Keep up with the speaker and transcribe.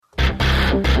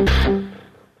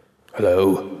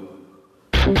Hello?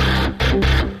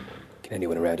 Can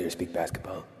anyone around here speak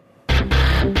basketball? There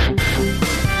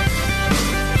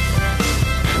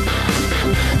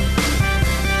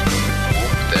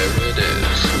it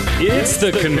is. It's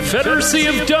the Confederacy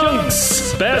of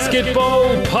Dunks Basketball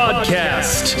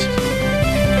Podcast.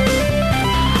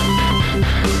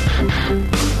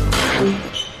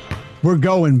 We're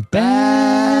going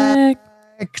back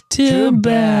to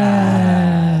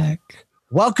back.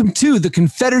 Welcome to the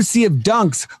Confederacy of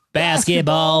Dunks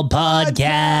Basketball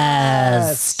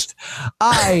Podcast.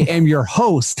 I am your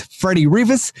host, Freddie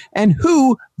Rivas, and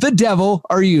who the devil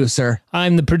are you, sir?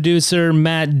 I'm the producer,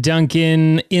 Matt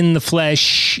Duncan, in the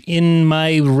flesh, in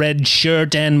my red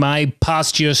shirt and my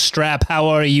posture strap. How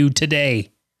are you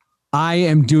today? I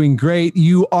am doing great.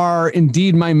 You are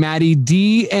indeed my Matty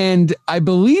D, and I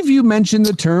believe you mentioned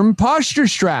the term posture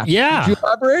strap. Yeah. Could you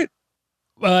elaborate?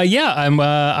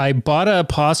 I bought a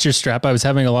posture strap. I was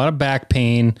having a lot of back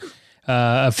pain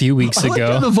a few weeks I like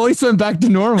ago. how the voice went back to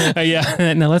normal.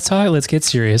 Yeah. Now let's get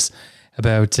serious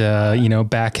about,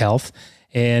 back health.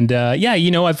 And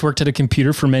I've worked at a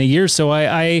computer for many years. So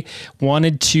I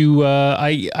wanted to,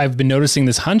 I've been noticing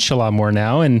this hunch a lot more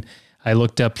now. And I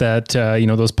looked up that,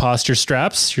 those posture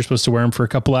straps, you're supposed to wear them for a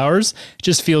couple hours. It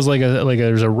just feels like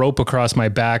there's a rope across my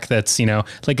back that's,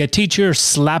 like a teacher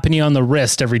slapping you on the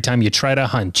wrist every time you try to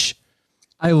hunch.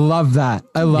 I love that.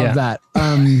 That.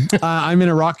 I'm in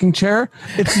a rocking chair.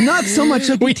 It's not so much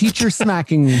like a teacher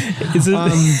smacking me,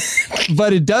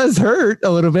 but it does hurt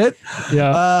a little bit.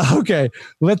 Yeah. Okay.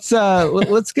 Let's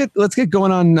get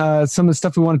going on some of the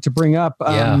stuff we wanted to bring up.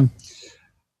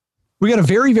 We got a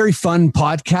very, very fun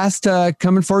podcast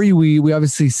coming for you. We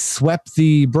obviously swept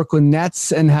the Brooklyn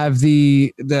Nets and have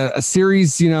a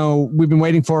series, we've been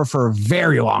waiting for a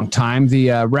very long time. The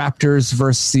Raptors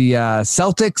versus the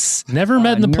Celtics. Never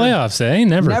met in the playoffs, eh?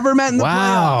 Never met in the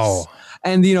playoffs.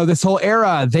 And, this whole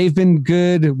era, they've been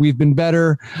good. We've been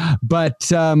better.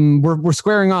 But we're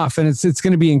squaring off, and it's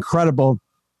going to be incredible.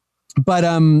 But,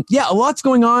 a lot's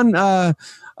going on.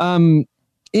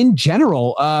 In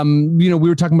general, we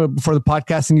were talking about before the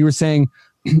podcast, and you were saying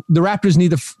the Raptors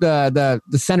need the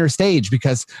center stage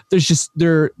because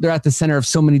they're at the center of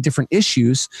so many different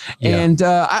issues. Yeah. And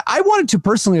I wanted to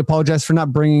personally apologize for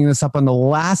not bringing this up on the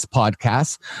last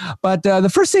podcast, but the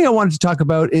first thing I wanted to talk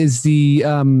about is the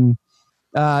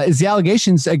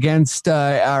allegations against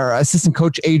our assistant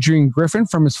coach Adrian Griffin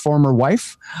from his former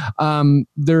wife.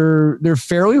 They're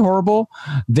fairly horrible.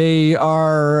 They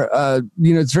are,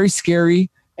 it's very scary.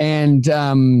 And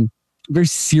very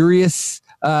serious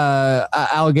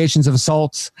allegations of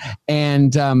assaults,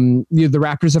 and the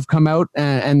Raptors have come out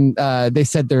and they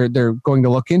said they're going to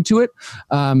look into it.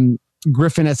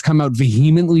 Griffin has come out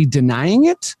vehemently denying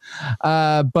it,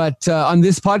 but on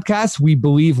this podcast we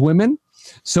believe women,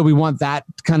 so we want that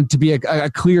kind of to be a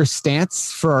clear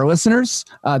stance for our listeners.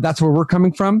 That's where we're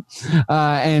coming from,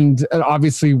 and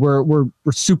obviously we're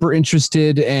super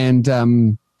interested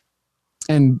and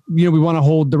we want to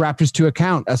hold the Raptors to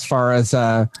account as far as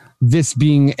this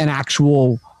being an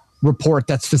actual report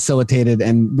that's facilitated,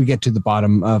 and we get to the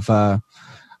bottom of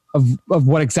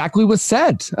what exactly was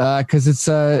said, because it's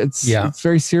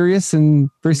very serious and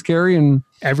very scary, and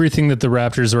everything that the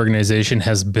Raptors organization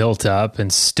has built up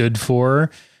and stood for,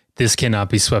 this cannot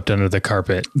be swept under the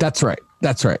carpet. That's right.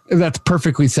 That's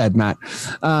perfectly said, Matt.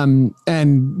 And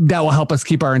that will help us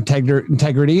keep our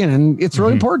integrity, and it's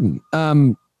really important.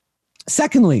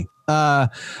 Secondly,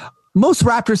 most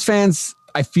Raptors fans,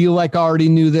 I feel like, already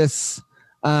knew this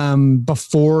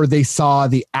before they saw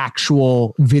the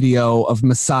actual video of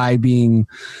Masai being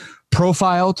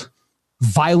profiled,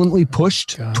 violently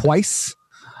pushed twice,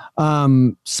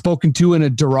 spoken to in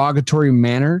a derogatory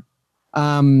manner,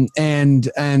 and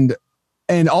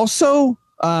also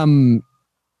kind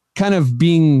of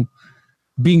being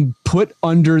put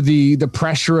under the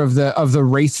pressure of the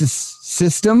racist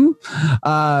system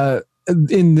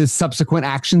in the subsequent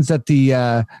actions that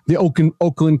the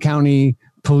Oakland County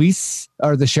police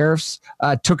or the sheriffs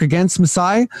took against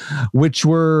Masai, which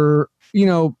were,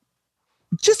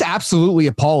 just absolutely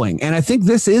appalling. And I think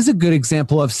this is a good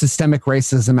example of systemic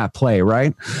racism at play,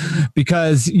 right?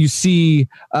 Because you see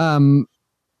a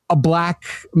black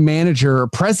manager or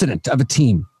president of a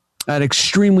team at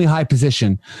extremely high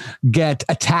position get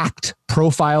attacked,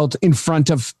 profiled in front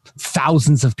of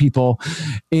thousands of people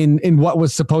in what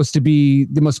was supposed to be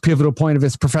the most pivotal point of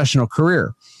his professional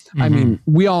career. Mm-hmm. I mean,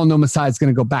 we all know Masai is going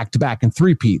to go back to back and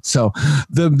three-peat. So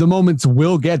the moments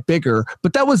will get bigger,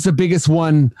 but that was the biggest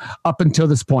one up until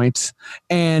this point.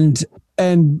 And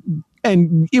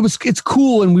and it's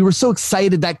cool. And we were so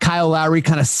excited that Kyle Lowry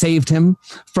kind of saved him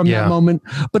from that moment.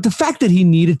 But the fact that he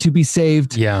needed to be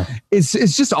saved is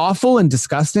just awful and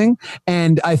disgusting.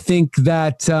 And I think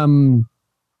that,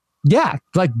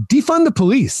 like defund the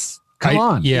police. Come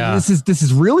on. Yeah. This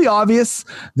is really obvious.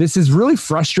 This is really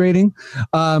frustrating.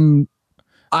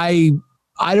 I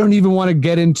don't even want to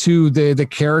get into the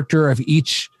character of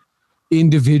each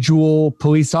individual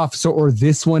police officer or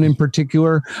this one in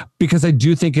particular, because I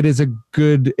do think it is a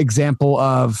good example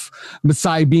of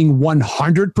Masai being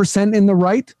 100% in the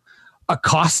right,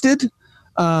 accosted,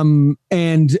 and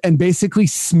basically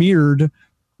smeared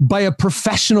by a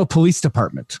professional police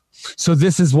department. So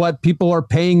this is what people are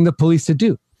paying the police to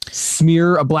do: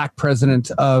 smear a black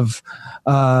president of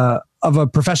a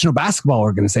professional basketball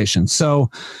organization.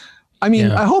 So, I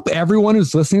mean, I hope everyone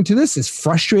who's listening to this is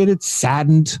frustrated,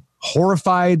 saddened,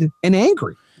 horrified, and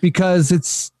angry, because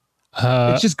it's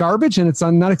just garbage and it's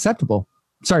not acceptable.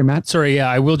 Sorry, Matt. Sorry. Yeah.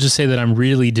 I will just say that I'm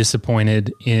really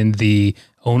disappointed in the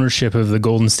ownership of the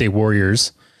Golden State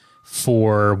Warriors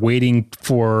for waiting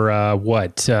for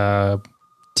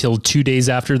till 2 days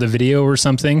after the video or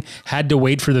something, had to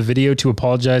wait for the video to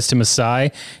apologize to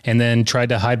Masai, and then tried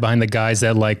to hide behind the guys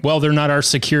that they're not our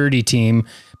security team,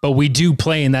 but we do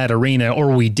play in that arena,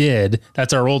 or we did.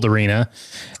 That's our old arena.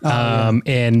 And,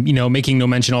 making no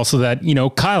mention also that,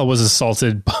 Kyle was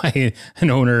assaulted by an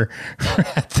owner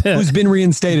who's been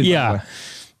reinstated. Yeah.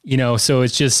 So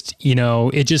it's just,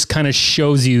 it just kind of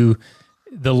shows you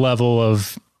the level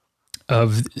of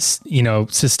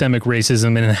systemic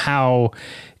racism and how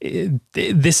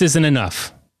this isn't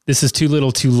enough. This is too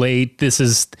little, too late. This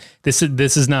is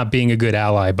not being a good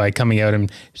ally by coming out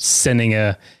and sending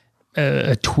a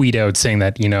tweet out saying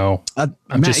that,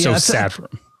 I'm just so sad for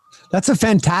him. That's a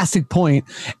fantastic point.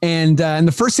 And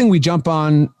the first thing we jump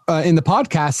on in the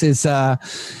podcast is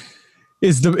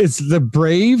the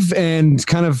brave and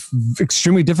kind of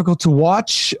extremely difficult to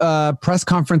watch press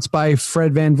conference by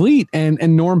Fred VanVleet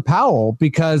and Norm Powell,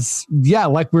 because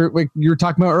like you were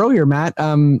talking about earlier, Matt,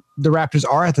 the Raptors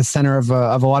are at the center of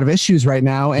a lot of issues right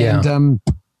now, and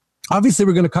obviously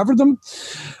we're going to cover them.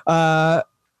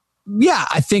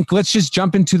 I think let's just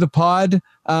jump into the pod.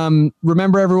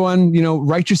 Remember, everyone,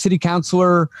 write your city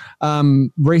councilor.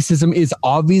 Racism is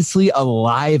obviously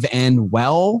alive and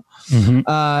well,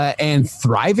 and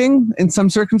thriving in some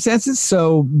circumstances.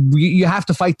 So you have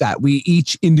to fight that. We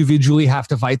each individually have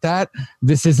to fight that.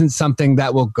 This isn't something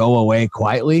that will go away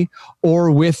quietly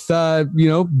or with,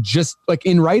 just like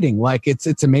in writing. Like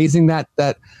it's amazing that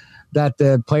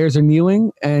the players are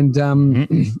kneeling and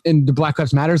the Black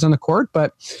Lives Matters on the court.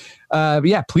 But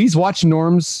please watch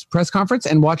Norm's press conference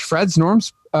and watch Fred's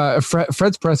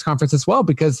press conference as well,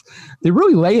 because they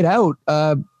really lay it out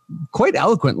quite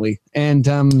eloquently. And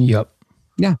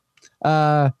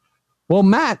well,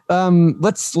 Matt,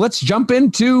 let's jump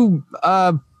into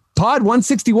Pod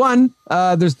 161.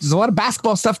 There's a lot of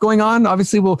basketball stuff going on.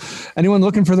 Obviously, anyone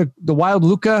looking for the wild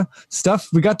Luka stuff,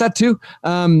 we got that too.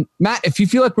 Matt, if you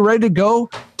feel like we're ready to go,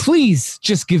 please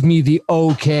just give me the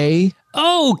okay.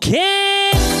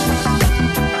 Okay.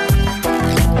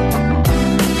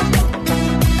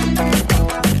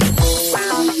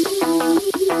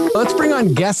 Let's bring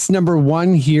on guest number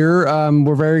one here.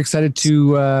 We're very excited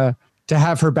to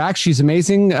have her back. She's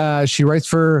amazing. She writes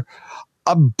for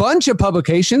a bunch of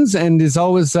publications and is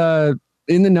always in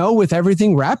the know with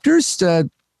everything Raptors.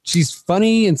 She's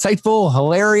funny, insightful,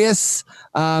 hilarious.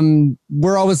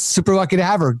 We're always super lucky to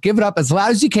have her. Give it up as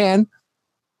loud as you can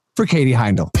for Katie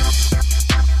Heindl.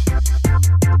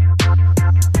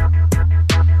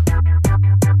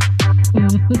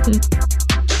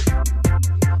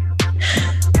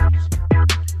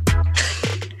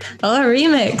 Oh, a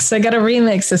remix. I got a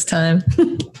remix this time.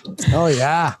 Oh,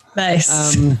 yeah.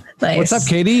 Nice. Nice. What's up,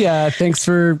 Katie? Thanks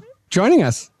for joining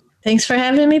us. Thanks for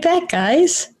having me back,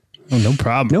 guys. Oh, no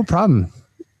problem. No problem.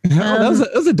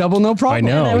 That was a double no problem. I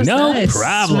know. No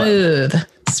problem.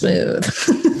 Smooth.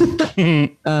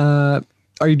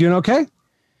 Are you doing okay?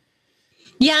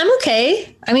 Yeah, I'm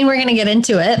okay. I mean, we're going to get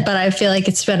into it, but I feel like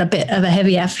it's been a bit of a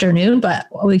heavy afternoon, but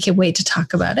we can wait to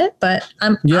talk about it. But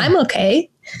I'm okay.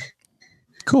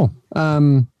 Cool.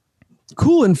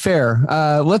 Cool and fair.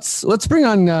 Let's bring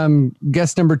on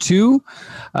guest number two.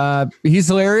 He's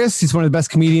hilarious. He's one of the best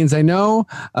comedians I know.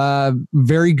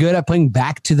 Very good at playing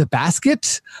back to the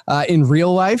basket in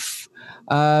real life.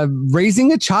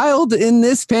 Raising a child in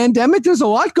this pandemic. There's a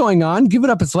lot going on. Give it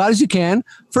up as loud as you can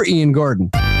for Ian Gordon.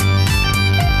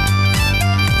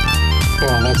 Oh,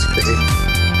 that's great.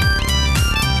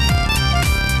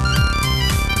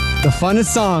 The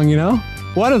funnest song,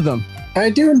 one of them.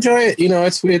 I do enjoy it.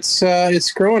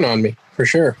 It's growing on me for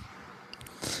sure.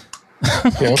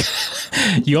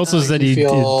 You also said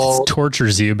it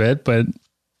tortures you a bit, but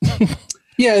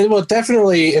yeah, well,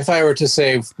 definitely. If I were to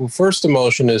say, first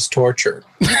emotion is torture,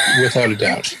 without a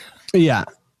doubt. Yeah.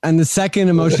 And the second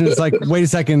emotion is like, wait a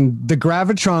second, the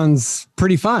Gravitron's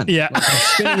pretty fun. Yeah. Like,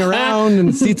 spinning around and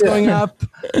the seat's going up.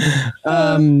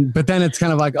 But then it's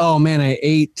kind of like, oh man, I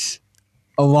ate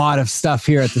a lot of stuff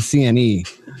here at the CNE.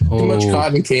 Too much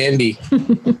cotton candy.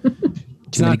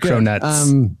 Too many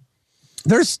cronuts.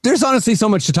 There's honestly so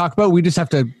much to talk about. We just have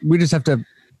to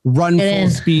run full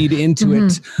speed into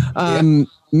it.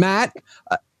 Matt,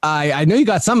 I know you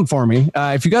got something for me.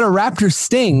 If you got a raptor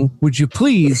sting, would you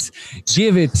please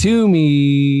give it to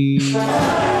me?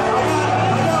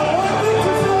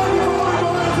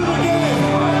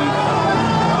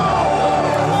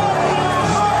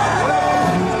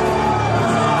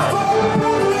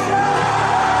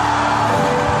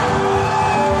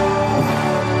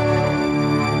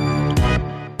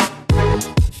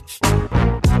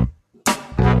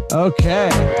 Okay,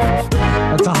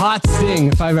 that's a hot sting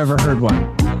if I've ever heard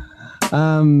one.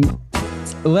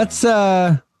 Let's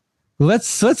get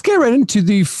right into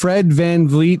the Fred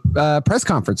VanVleet press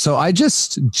conference. So I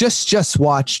just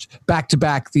watched back to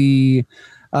back the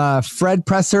Fred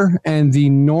presser and the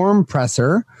Norm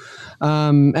presser,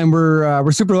 and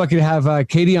we're super lucky to have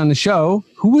Katie on the show,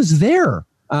 who was there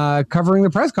covering the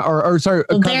press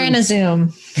they're in a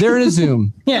Zoom. They're in a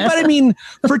Zoom. Yeah. But I mean,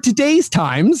 for today's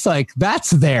times, like that's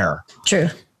there. True.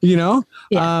 You know?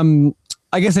 Yeah.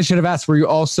 I guess I should have asked, were you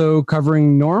also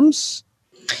covering Norm's?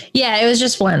 Yeah, it was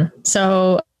just one.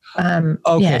 So so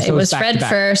it was Fred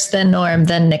first, then Norm,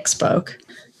 then Nick spoke.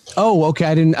 Oh, okay.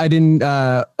 I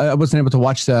wasn't able to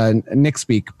watch the Nick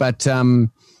speak, but I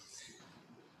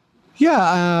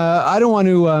don't want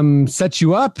to set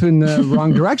you up in the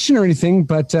wrong direction or anything,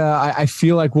 but I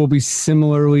feel like we'll be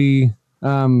similarly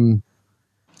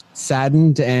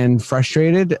saddened and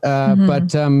frustrated.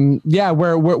 But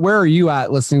where are you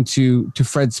at listening to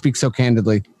Fred speak so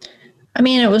candidly? I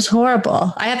mean, it was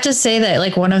horrible. I have to say that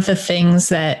like one of the things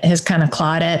that has kind of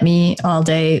clawed at me all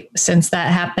day since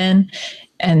that happened,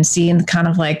 and seeing kind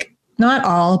of like not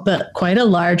all, but quite a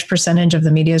large percentage of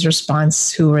the media's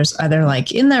response who was either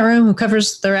like in that room, who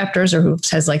covers the Raptors, or who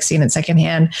has like seen it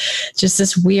secondhand, just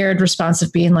this weird response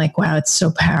of being like, wow, it's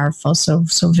so powerful, so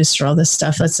visceral, this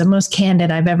stuff. That's the most candid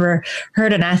I've ever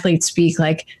heard an athlete speak.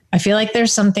 Like, I feel like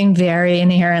there's something very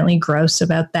inherently gross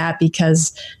about that,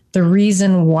 because the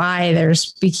reason why they're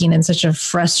speaking in such a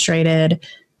frustrated,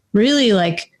 really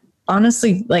like,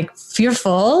 honestly, like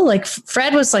fearful, like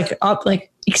Fred was like up, like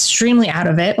extremely out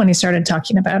of it when he started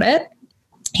talking about it.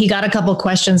 He got a couple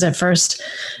questions at first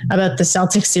about the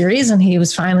Celtics series, and he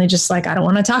was finally just like, I don't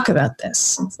want to talk about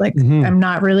this. It's like, I'm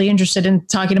not really interested in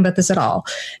talking about this at all.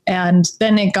 And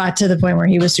then it got to the point where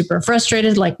he was super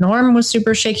frustrated, like Norm was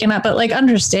super shaken up, but like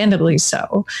understandably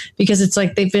so, because it's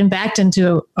like they've been backed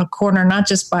into a corner, not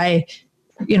just by,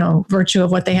 you know, virtue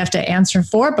of what they have to answer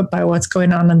for, but by what's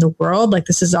going on in the world. Like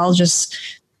this is all just,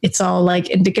 it's all like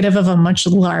indicative of a much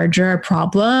larger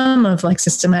problem of like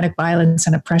systematic violence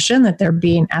and oppression that they're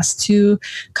being asked to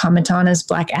comment on as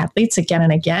Black athletes again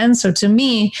and again. So to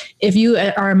me, if you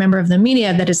are a member of the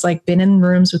media that has like been in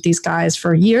rooms with these guys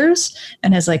for years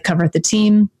and has like covered the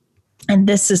team, and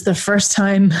this is the first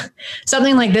time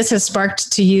something like this has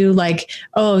sparked to you, like,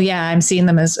 oh yeah, I'm seeing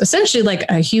them as essentially like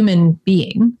a human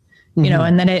being, you know,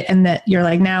 and that you're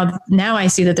like, now I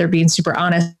see that they're being super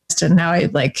honest, and now I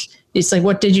like, it's like,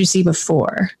 what did you see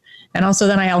before? And also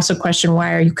then I also question,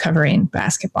 why are you covering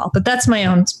basketball? But that's my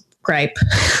own gripe.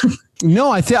 No,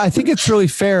 I think it's really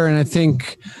fair. And I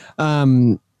think,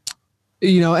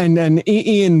 you know, and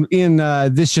Ian,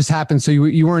 this just happened, so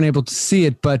you weren't able to see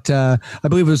it, but I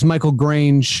believe it was Michael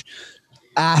Grange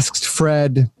asked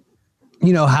Fred,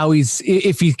 you know, how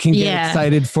if he can get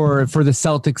excited for the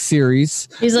Celtics series.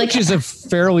 He's like, which is a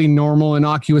fairly normal,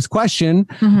 innocuous question,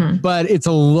 but it's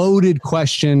a loaded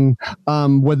question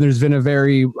when there's been a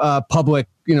very public,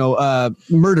 you know,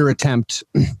 murder attempt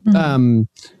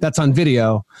that's on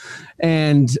video,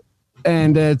 and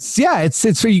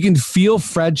it's so you can feel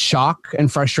Fred's shock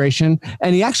and frustration,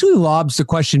 and he actually lobs the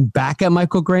question back at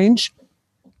Michael Grange.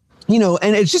 You know,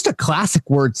 and it's just a classic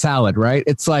word salad, right?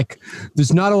 It's like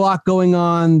there's not a lot going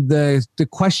on. The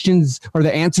questions or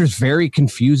the answers very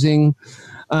confusing.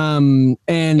 And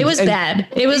it was bad.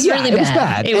 It was really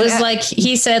bad. It was like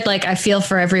he said, like, I feel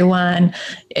for everyone,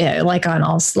 like on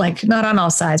all, like not on all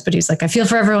sides, but he's like, I feel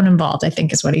for everyone involved, I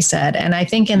think is what he said. And I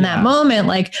think in that moment,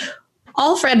 like,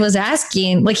 all Fred was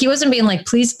asking, like, he wasn't being like,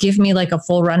 please give me like a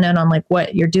full rundown on like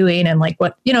what you're doing and like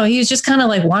what, you know, he was just kind of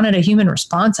like wanted a human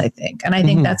response, I think. And I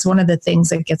think that's one of the things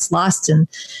that gets lost in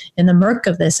the murk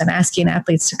of this, and asking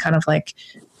athletes to kind of like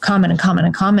comment.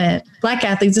 Black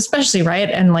athletes especially, right?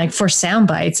 And like for sound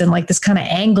bites and like this kind of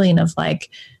angling of like,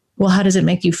 well, how does it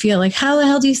make you feel? Like, how the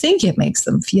hell do you think it makes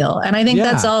them feel? And I think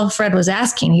that's all Fred was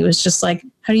asking. He was just like,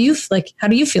 how do you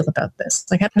feel about this?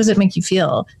 Like, how does it make you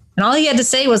feel? And all he had to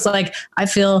say was like, I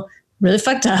feel really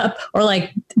fucked up, or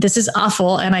like, this is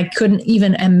awful. And I couldn't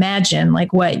even imagine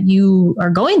like what you are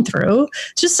going through.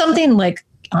 Just something like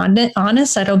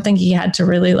honest. I don't think he had to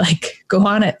really like go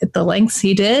on it at the lengths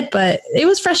he did, but it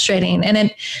was frustrating.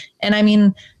 And I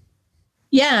mean,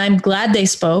 yeah, I'm glad they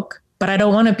spoke, but I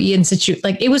don't want to be in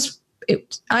like it was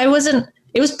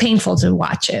painful to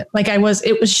watch it. Like it was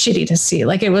shitty to see.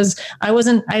 Like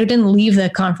I didn't leave the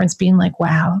conference being like,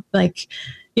 wow, like,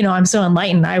 you know, I'm so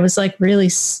enlightened. I was like really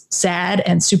sad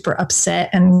and super upset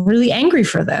and really angry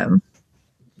for them.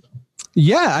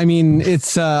 Yeah. I mean,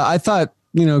 it's, I thought,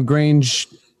 you know, Grange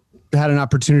had an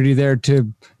opportunity there to,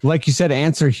 like you said,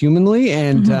 answer humanly.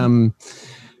 And,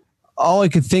 all I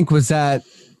could think was that,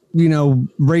 you know,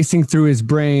 racing through his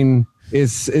brain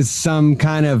is some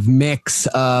kind of mix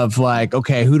of like,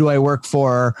 okay, who do I work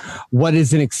for? What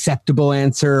is an acceptable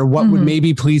answer? What would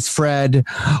maybe please Fred?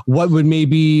 What would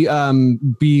maybe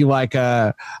be like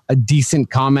a decent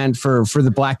comment for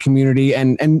the Black community?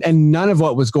 And none of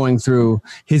what was going through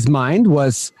his mind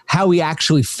was how he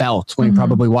actually felt when he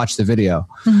probably watched the video,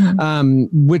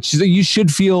 which you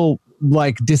should feel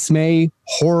like dismay,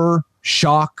 horror,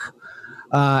 shock,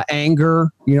 anger,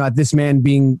 you know, at this man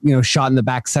being, you know, shot in the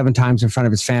back 7 times in front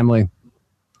of his family.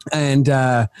 And,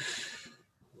 yeah,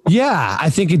 I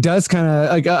think it does kind of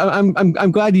like,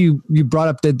 I'm glad you brought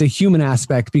up the human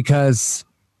aspect, because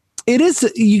it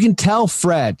is, you can tell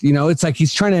Fred, you know, it's like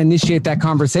he's trying to initiate that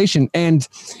conversation. And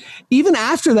even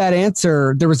after that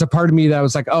answer, there was a part of me that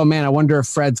was like, oh man, I wonder if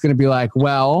Fred's going to be like,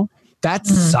 well, that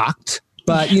sucked.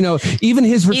 But, you know, even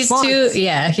his response,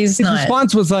 his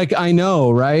response was like, I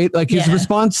know, right? Like his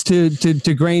response to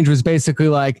Grange was basically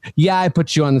like, yeah, I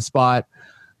put you on the spot,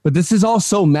 but this is all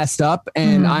so messed up.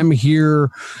 And I'm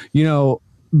here, you know,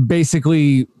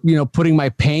 basically, you know, putting my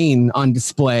pain on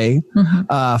display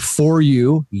for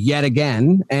you yet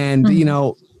again. And, you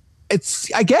know,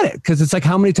 I get it. 'Cause it's like,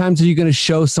 how many times are you going to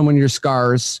show someone your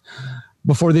scars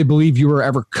before they believe you were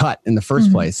ever cut in the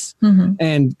first place?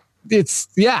 And it's,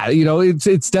 yeah, you know,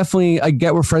 it's definitely, I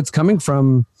get where Fred's coming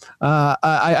from.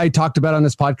 I talked about on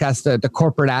this podcast the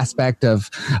corporate aspect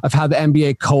of how the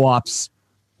NBA co-ops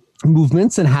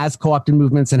movements and has co-opted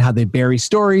movements, and how they bury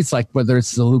stories, like whether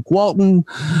it's the Luke Walton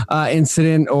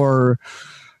incident, or,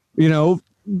 you know,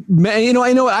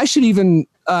 I know I should even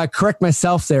correct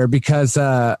myself there, because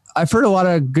I've heard a lot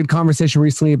of good conversation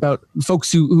recently about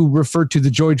folks who refer to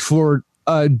the George Floyd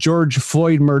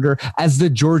murder as the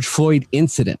George Floyd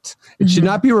incident. It should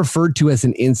not be referred to as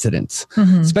an incident,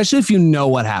 especially if you know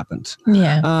what happened.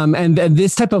 Yeah. And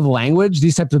this type of language,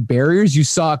 these types of barriers, you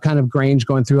saw kind of Grange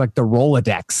going through like the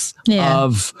Rolodex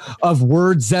of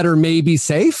words that are maybe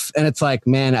safe. And it's like,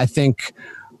 man, I think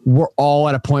we're all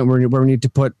at a point where we need to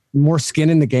put more skin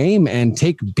in the game and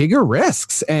take bigger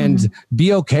risks and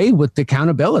be okay with the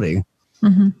accountability.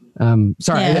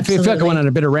 Sorry, I feel like I went on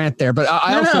a bit of rant there, but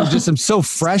I also just am so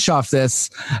fresh off this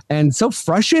and so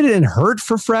frustrated and hurt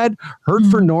for Fred, hurt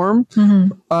for Norm.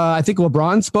 I think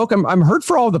LeBron spoke. I'm hurt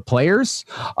for all the players,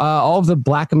 all of the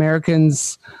Black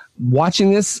Americans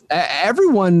watching this,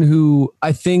 everyone who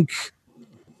I think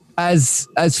has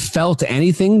felt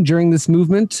anything during this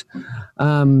movement.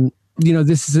 You know,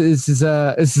 this is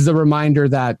a reminder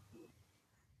that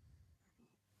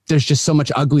there's just so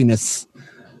much ugliness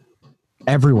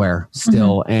everywhere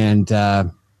still. And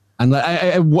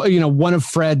I, you know, one of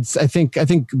Fred's, I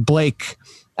think Blake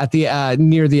at the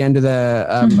near the end of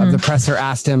the presser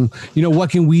asked him, you know, what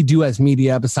can we do as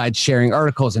media besides sharing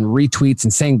articles and retweets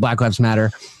and saying Black Lives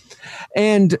Matter?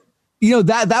 And, you know,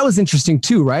 that was interesting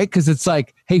too, right? Because it's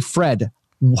like, hey, Fred,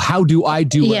 how do I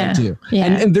do what I do? Yeah.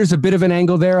 And there's a bit of an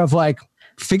angle there of like,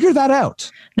 figure that out.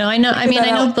 No, I know. I mean,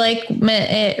 I know Blake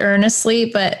meant it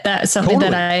earnestly, but that's something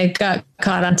that I got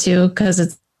caught on too, because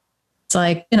it's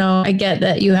like, you know, I get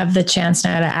that you have the chance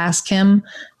now to ask him,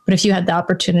 but if you had the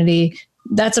opportunity,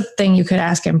 that's a thing you could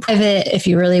ask him private if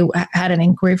you really had an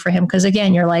inquiry for him. Because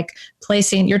again, you're like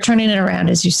you're turning it around,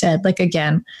 as you said, like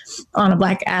again, on a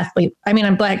black athlete. I mean,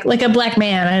 I'm black, like a black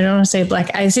man. I don't want to say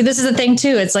black. I see this is a thing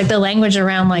too. It's like the language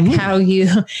around like how you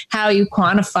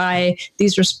quantify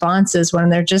these responses when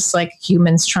they're just like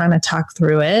humans trying to talk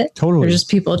through it. Totally. They're just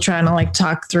people trying to like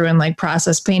talk through and like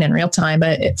process pain in real time.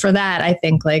 But for that, I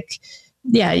think like,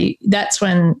 yeah, that's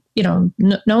when,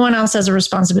 no one else has a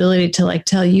responsibility to like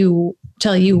tell you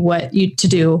what you to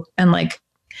do and like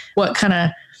what kind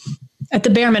of, at the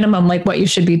bare minimum, like what you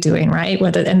should be doing, right?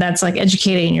 And that's like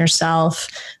educating yourself,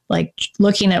 like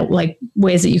looking at like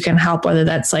ways that you can help, whether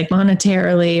that's like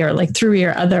monetarily or like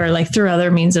through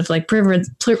other means of like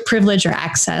privilege or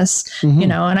access,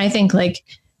 and I think like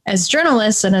as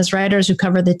journalists and as writers who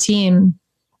cover the team,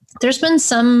 there's been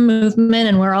some movement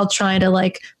and we're all trying to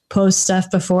like post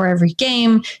stuff before every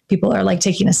game. People are like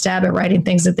taking a stab at writing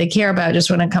things that they care about just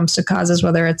when it comes to causes,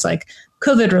 whether it's like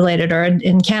COVID related or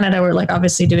in Canada, we're like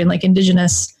obviously doing like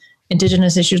indigenous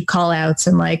issued call outs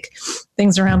and like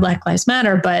things around Black Lives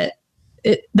Matter. But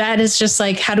that is just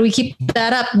like, how do we keep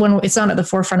that up when it's not at the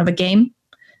forefront of a game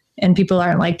and people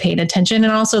aren't like paying attention?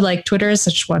 And also like Twitter is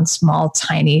such one small,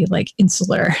 tiny, like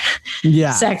insular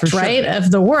sect, right,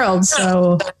 of the world.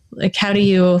 So like, how do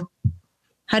you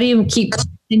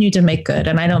continue to make good?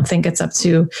 And I don't think it's up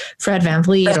to Fred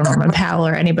VanVleet or Norman Powell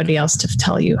or anybody else to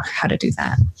tell you how to do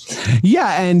that.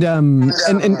 Yeah, and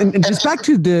just back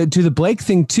to the Blake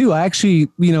thing too. I actually,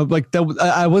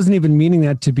 I wasn't even meaning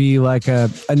that to be like a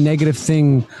negative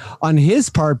thing on his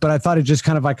part, but I thought it just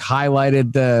kind of like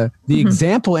highlighted the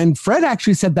example. And Fred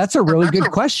actually said that's a really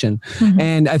good question,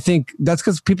 and I think that's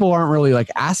because people aren't really like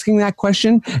asking that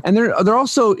question, and they're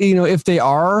also, if they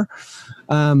are.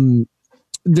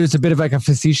 There's a bit of like a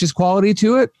facetious quality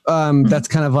to it. That's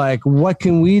kind of like, what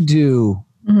can we do?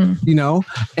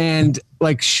 And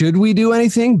like, should we do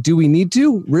anything? Do we need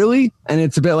to really? And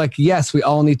it's a bit like, yes, we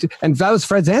all need to. And that was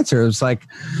Fred's answer. It was like,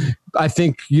 I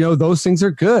think, those things are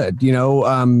good.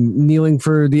 Kneeling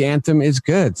for the anthem is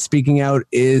good. Speaking out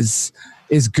is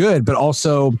good, but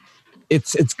also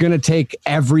it's going to take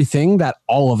everything that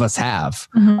all of us have,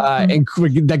 and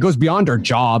that goes beyond our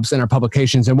jobs and our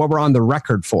publications and what we're on the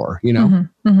record for, Yeah,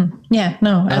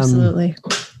 no, absolutely.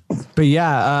 But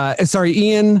yeah, sorry,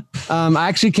 Ian, I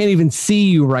actually can't even see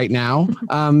you right now.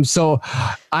 So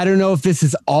I don't know if this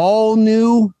is all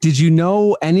new. Did you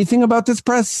know anything about this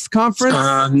press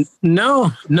conference?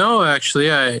 No,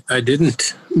 actually I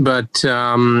didn't, but,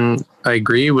 I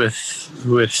agree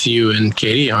with you and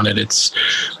Katie on it. It's,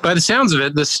 by the sounds of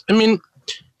it,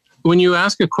 when you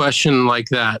ask a question like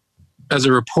that as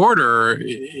a reporter,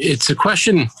 it's a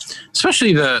question,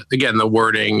 especially the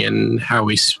wording and how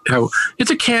it's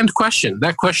a canned question.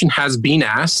 That question has been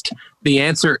asked. The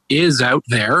answer is out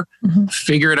there.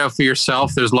 Figure it out for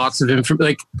yourself. There's lots of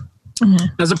information.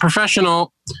 As a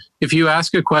professional, if you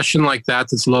ask a question like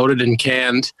that's loaded and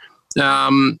canned,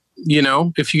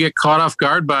 if you get caught off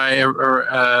guard by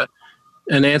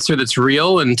an answer that's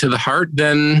real and to the heart,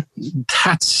 then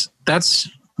that's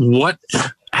what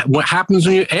happens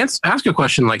when you ask a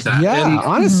question like that. Yeah, and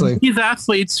honestly, these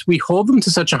athletes, we hold them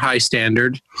to such a high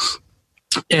standard,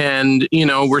 and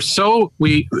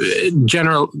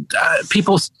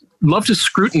people love to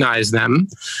scrutinize them,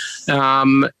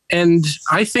 and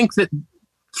I think that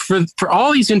for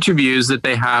all these interviews that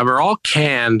they have are all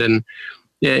canned and.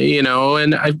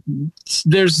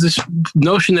 There's this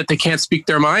notion that they can't speak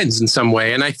their minds in some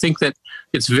way. And I think that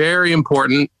it's very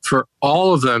important for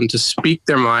all of them to speak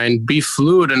their mind, be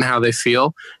fluid in how they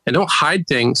feel, and don't hide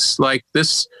things like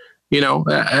this.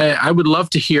 I would love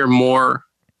to hear more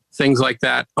things like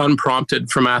that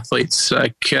unprompted from athletes.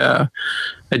 Like, I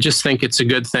just think it's a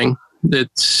good thing.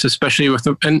 It's especially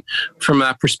and from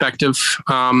that perspective,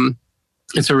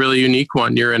 it's a really unique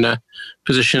one. You're in a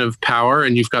position of power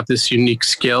and you've got this unique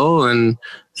skill and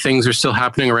things are still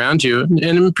happening around you. And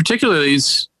in particular,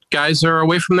 these guys are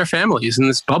away from their families in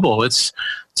this bubble. It's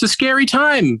a scary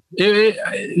time.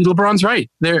 LeBron's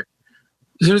right.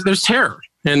 There's terror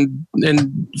and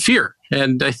fear.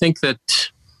 And I think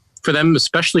that for them,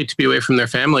 especially to be away from their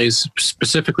families,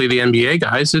 specifically the NBA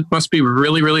guys, it must be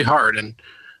really, really hard. And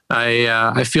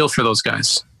I feel for those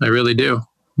guys. I really do.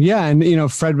 Yeah,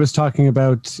 and Fred was talking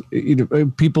about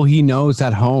people he knows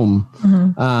at home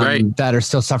that are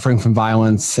still suffering from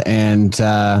violence, and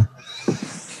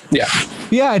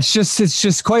it's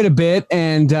just quite a bit.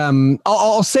 And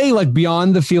I'll say, like,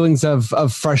 beyond the feelings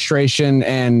of frustration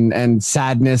and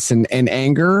sadness and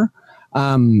anger,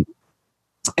 and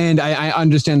I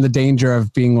understand the danger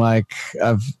of being like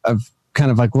of kind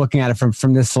of like looking at it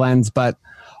from this lens, but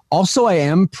also I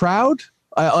am proud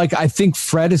I think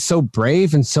Fred is so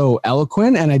brave and so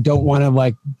eloquent, and I don't want to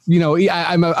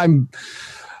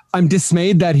I'm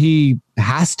dismayed that he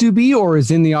has to be or is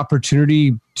in the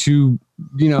opportunity to,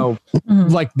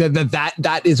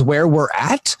 that is where we're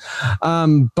at.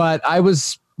 But I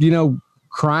was,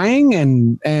 crying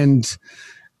and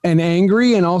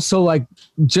angry, and also like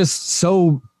just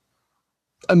so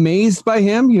amazed by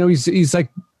him. He's like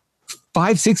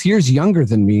 5-6 years younger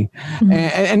than me.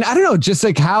 And I don't know, just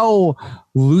like how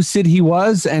lucid he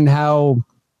was and how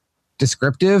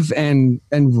descriptive and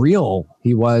real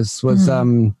he was,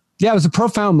 it was a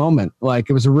profound moment. Like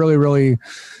it was a really, really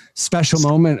special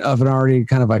moment of an already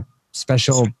kind of like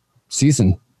special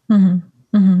season. I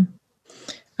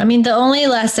mean, the only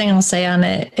last thing I'll say on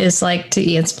it is like to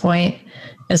Ian's point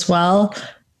as well.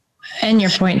 And your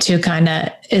point too, kind of,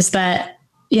 is that,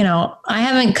 I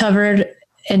haven't covered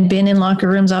and been in locker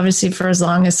rooms, obviously, for as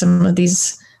long as some of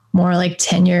these more like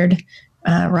tenured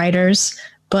writers.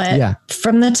 But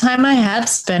from the time I have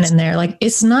spent in there, like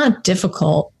it's not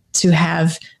difficult to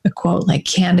have a quote like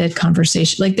candid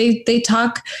conversation. Like they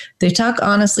talk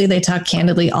honestly, they talk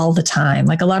candidly all the time.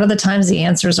 Like a lot of the times the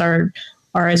answers are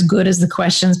as good as the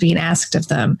questions being asked of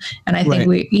them. And I think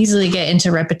we easily get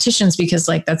into repetitions because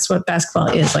like that's what basketball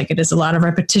is. Like it is a lot of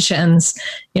repetitions,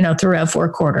 throughout 4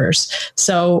 quarters.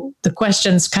 So the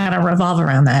questions kind of revolve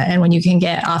around that. And when you can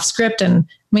get off script, and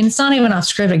I mean, it's not even off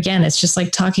script again, it's just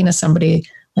like talking to somebody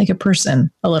like a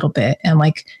person a little bit and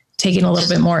like taking a little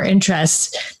bit more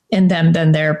interest in them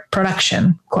than their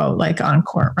production quote, like on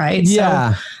court. Right.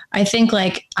 Yeah. So I think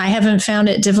like I haven't found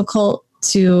it difficult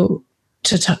to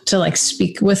like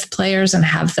speak with players and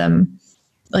have them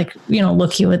like,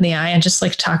 look you in the eye and just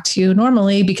like talk to you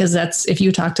normally, because that's, if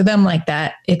you talk to them like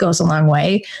that, it goes a long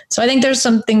way. So I think there's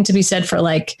something to be said for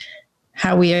like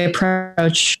how we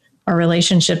approach our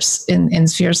relationships in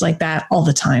spheres like that all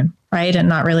the time. Right. And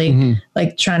not really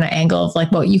like trying to angle of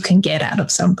like what you can get out of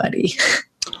somebody.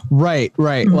 Right.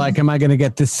 Like, am I going to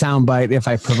get this soundbite if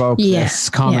I provoke this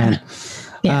comment?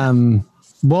 Yeah.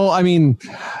 Well, I mean,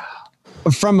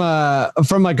 from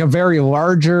like a very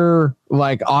larger,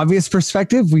 like obvious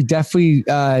perspective, we definitely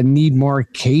need more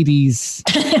Katie's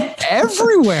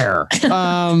everywhere.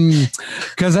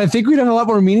 Cause I think we'd have a lot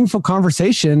more meaningful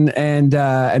conversation and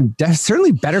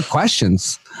certainly better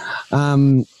questions.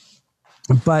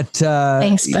 But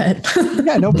thanks, bud.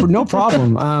 Yeah, no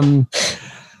problem.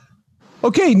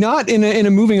 Okay, not in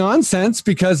a moving on sense,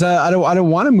 because I don't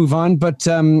want to move on, but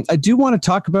I do want to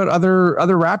talk about other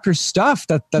Raptors stuff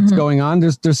that's going on.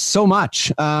 There's so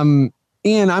much.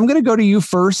 Ian, I'm going to go to you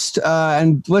first,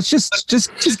 and let's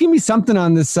just give me something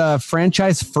on this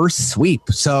franchise first sweep.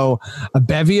 So a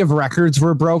bevy of records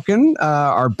were broken.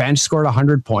 Our bench scored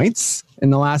 100 points in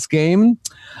the last game.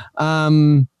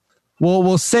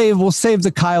 We'll save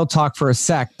the Kyle talk for a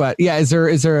sec, but yeah, is there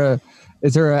an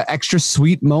extra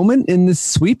sweet moment in this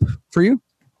sweep for you?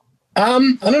 I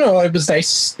don't know. It was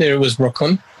nice that it was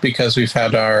Brooklyn, because we've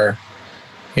had our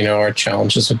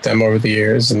challenges with them over the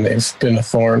years, and they've been a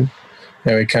thorn,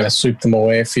 and we kind of sweep them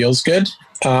away. It feels good.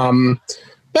 But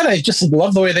I just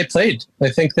love the way they played. I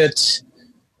think that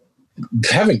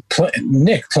having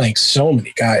Nick playing so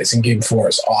many guys in Game 4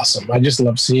 is awesome. I just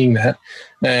love seeing that.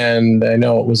 And I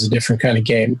know it was a different kind of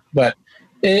game, but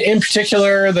in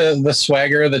particular, the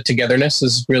swagger, the togetherness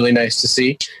is really nice to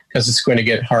see, because it's going to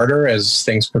get harder as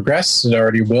things progress. It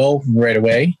already will right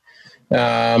away.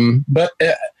 But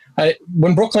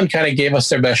when Brooklyn kind of gave us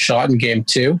their best shot in Game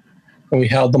 2, and we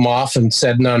held them off and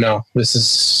said, no, this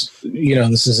is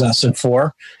us in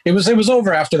 4. It was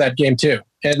over after that Game 2.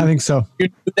 And I think so. You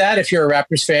do that if you're a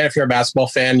Raptors fan, if you're a basketball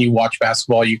fan, you watch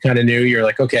basketball, you kind of knew. You're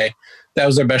like, okay, that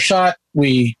was our best shot.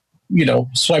 We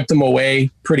swiped them away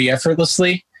pretty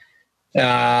effortlessly.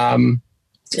 And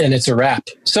it's a wrap.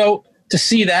 So to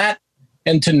see that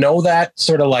and to know that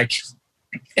sort of like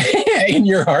in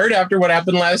your heart after what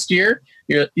happened last year,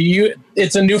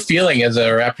 it's a new feeling as a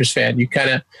Raptors fan. You kind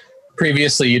of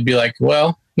previously you'd be like,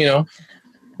 well,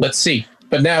 let's see.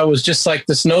 But now it was just like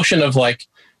this notion of like,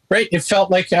 right. It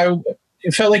felt like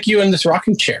you in this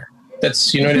rocking chair.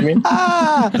 That's, you know what I mean?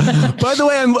 By the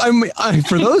way, I'm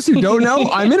for those who don't know,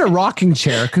 I'm in a rocking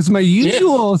chair because my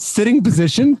usual sitting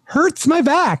position hurts my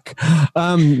back.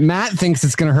 Matt thinks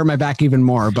it's going to hurt my back even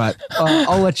more, but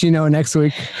I'll let you know next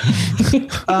week.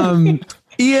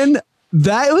 Ian,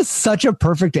 that was such a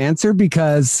perfect answer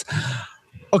because,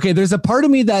 okay, there's a part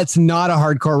of me that's not a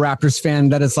hardcore Raptors fan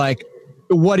that is like,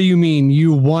 what do you mean?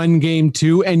 You won game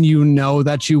 2 and you know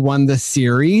that you won the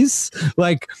series?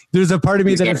 Like, there's a part of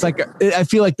me that it's like, I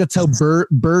feel like that's how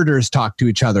birders talk to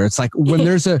each other. It's like when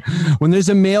there's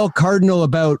a male cardinal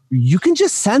about, you can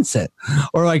just sense it.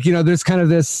 Or like, there's kind of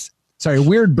this,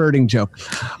 weird birding joke.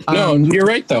 No, you're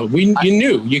right though. You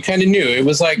kind of knew. It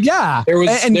was like,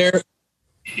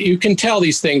 you can tell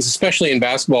these things, especially in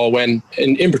basketball, when,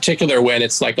 in particular, when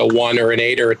it's like a 1 or an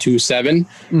 8 or a 2-7,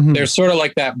 there's sort of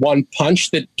like that one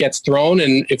punch that gets thrown.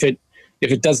 And if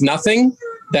it does nothing,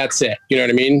 that's it. You know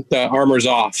what I mean? The armor's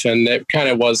off. And it kind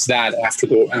of was that after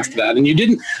that. And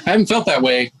I haven't felt that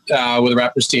way with the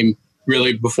Raptors team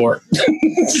really before.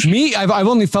 Me, I've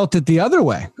only felt it the other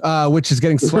way, which is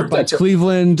getting swept by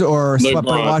Cleveland or swept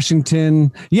by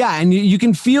Washington. Yeah, and you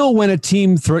can feel when a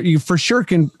team you for sure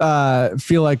can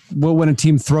feel like when a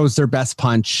team throws their best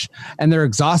punch and they're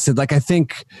exhausted. Like I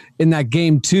think in that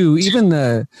game too, even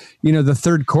the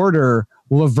third quarter,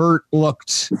 LeVert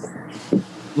looked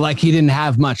like he didn't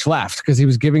have much left because he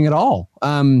was giving it all.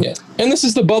 And this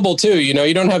is the bubble too.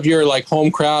 You don't have your like home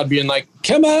crowd being like,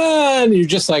 come on. You're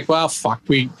just like, well, fuck,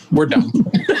 we're done.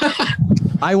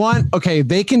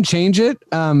 They can change it.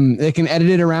 They can edit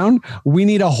it around. We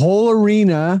need a whole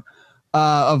arena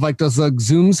of like those like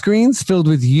Zoom screens filled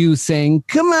with you saying,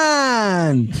 come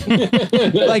on.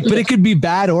 But it could be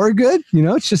bad or good.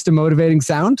 It's just a motivating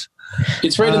sound.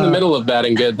 It's right in the middle of bad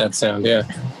and good, that sound. Yeah.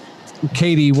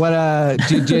 Katie, what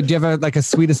do you have a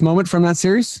sweetest moment from that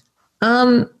series?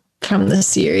 From the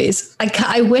series,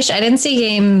 I wish I didn't see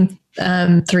game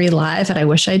 3 live, and I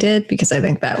wish I did, because I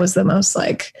think that was the most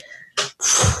like,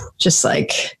 just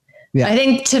like, I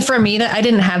think for me that I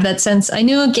didn't have that sense. I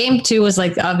knew game 2 was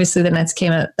like, obviously the Nets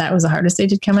came out. That was the hardest they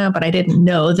did come out, but I didn't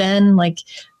know then, like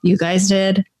you guys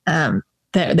did, that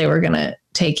they were gonna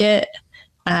take it.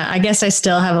 I guess I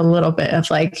still have a little bit of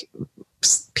like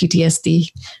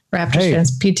PTSD, Raptors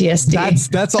fans PTSD.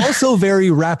 That's also very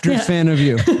Raptors fan of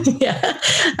you. Yeah.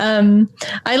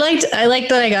 I liked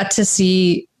that I got to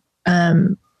see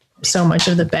so much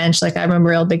of the bench. Like I'm a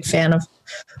real big fan of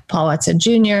Paul Watson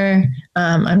Jr.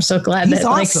 I'm so glad that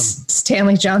awesome. Like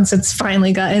Stanley Johnson's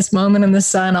finally got his moment in the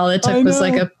sun. All it took was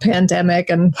like a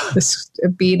pandemic and a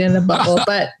beat in a bubble,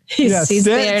 but he's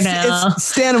there now.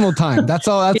 It's Stanimal time. That's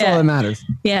all. That's all that matters.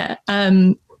 Yeah.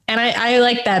 And I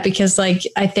like that because like,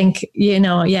 I think,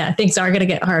 things are going to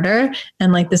get harder.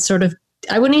 And like this sort of,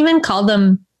 I wouldn't even call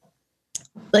them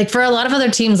like, for a lot of other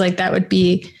teams, like that would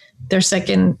be their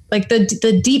second, like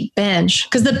the deep bench.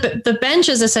 Cause the bench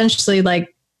is essentially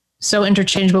like so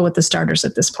interchangeable with the starters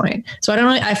at this point. So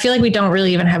I feel like we don't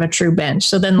really even have a true bench.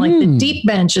 So then like the deep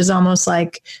bench is almost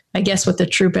like, I guess what the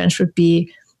true bench would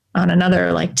be on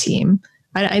another like team.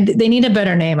 They need a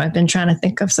better name. I've been trying to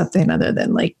think of something other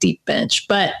than like deep bench,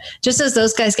 but just as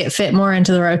those guys get fit more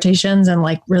into the rotations and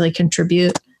like really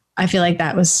contribute, I feel like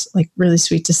that was like really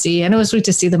sweet to see. And it was sweet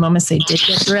to see the moments they did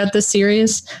get throughout the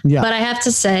series. Yeah. But I have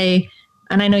to say,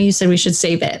 and I know you said we should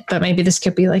save it, but maybe this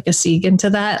could be like a segue into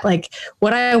that. Like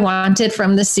what I wanted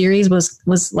from this series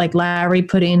was like Lowry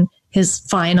putting his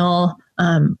final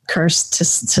curse to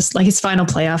like his final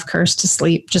playoff curse to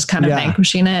sleep, just kind of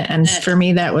vanquishing it. And for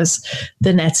me, that was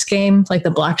the Nets game, like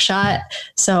the block shot.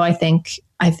 So I think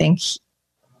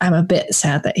I'm a bit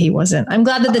sad that he wasn't. I'm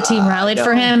glad that the team rallied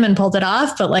for him and pulled it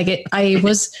off, but like I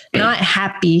was not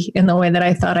happy in the way that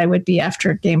I thought I would be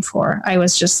after game 4. I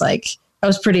was just like, I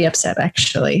was pretty upset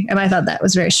actually. And I thought that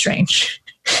was very strange.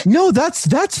 No, that's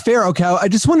fair. Okay. I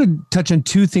just want to touch on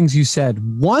 2 things you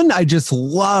said. One, I just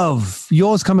love, you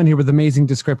always come in here with amazing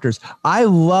descriptors. I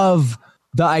love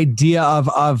the idea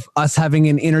of us having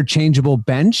an interchangeable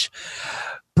bench,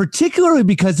 particularly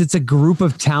because it's a group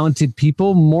of talented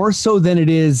people more so than it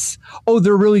is,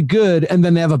 they're really good. And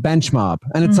then they have a bench mob.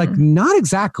 And it's like, not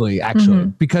exactly actually,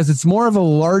 because it's more of a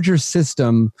larger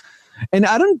system. And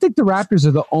I don't think the Raptors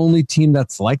are the only team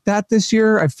that's like that this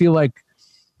year. I feel like,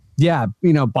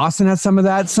 Boston has some of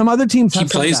that. Some other teams have he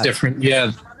plays different.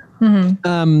 Yeah.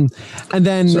 And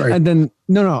then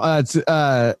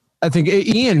I think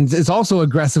Ian is also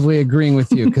aggressively agreeing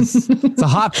with you because it's a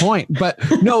hot point. But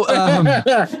no,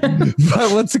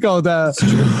 but let's go.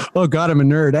 Oh God, I'm a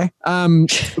nerd, eh?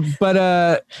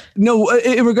 No,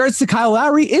 in regards to Kyle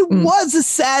Lowry, it was a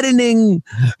saddening.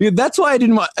 That's why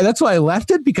I left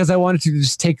it, because I wanted to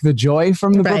just take the joy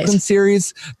from the Brooklyn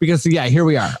series. Because here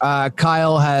we are.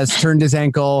 Kyle has turned his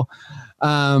ankle.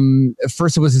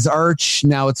 First it was his arch,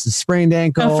 now it's the sprained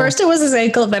ankle. No, first it was his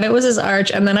ankle, then it was his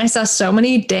arch, and then I saw so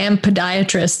many damn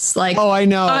podiatrists like I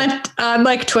know on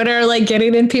like Twitter, like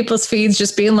getting in people's feeds,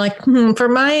 just being like,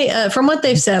 from what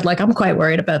they've said, like I'm quite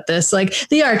worried about this. Like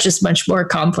the arch is much more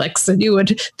complex than you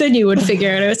would figure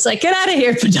it. It's like, get out of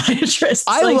here, podiatrists.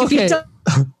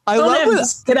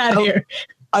 Get out of here.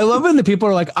 I love when the people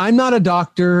are like, I'm not a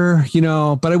doctor,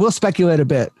 but I will speculate a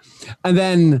bit, and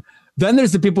then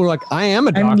there's the people who are like, I am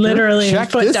a doctor. I'm literally Check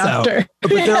a foot this doctor. out. But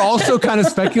they're also kind of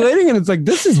speculating, and it's like,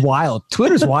 this is wild.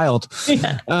 Twitter's wild.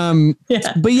 Yeah.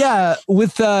 But yeah,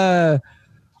 the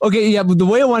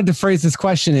way I wanted to phrase this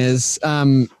question is,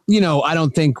 I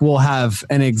don't think we'll have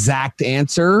an exact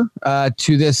answer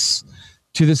to this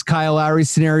Kyle Lowry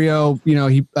scenario.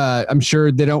 I'm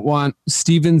sure they don't want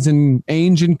Stevens and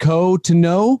Ainge and co to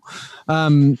know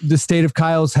the state of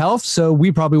Kyle's health, so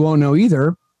we probably won't know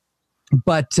either.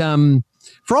 But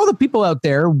for all the people out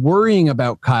there worrying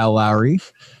about Kyle Lowry,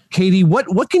 Katie,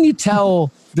 what can you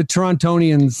tell the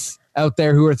Torontonians out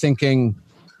there who are thinking,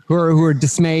 who are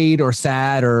dismayed or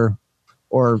sad or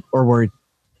worried?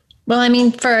 Well, I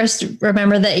mean, first,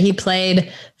 remember that he played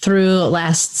through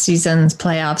last season's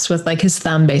playoffs with like his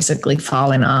thumb basically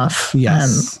falling off.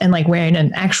 Yes. And like wearing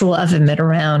an actual oven mitt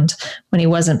around when he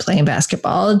wasn't playing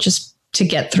basketball just to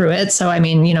get through it. So, I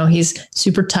mean, he's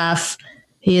super tough.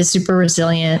 He is super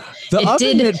resilient. The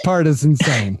oven mitt part is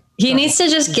insane. He needs to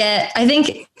just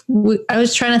I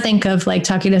was trying to think of like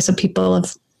talking to some people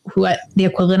of what the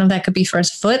equivalent of that could be for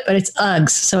his foot, but it's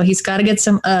Uggs. So he's got to get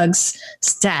some Uggs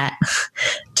stat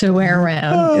to wear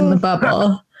around in the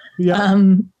bubble. Yeah.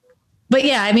 But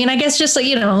yeah, I mean, I guess just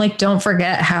like, don't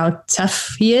forget how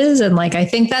tough he is. And like, I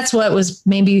think that's what was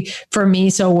maybe for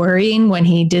me so worrying when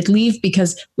he did leave,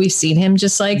 because we've seen him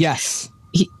just like, yes,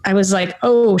 I was like,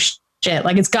 oh shit,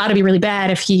 like it's got to be really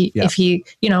bad if he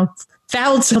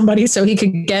fouled somebody so he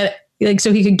could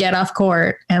get off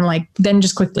court and like then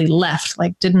just quickly left,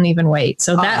 like didn't even wait.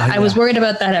 So I was worried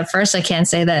about that at first. I can't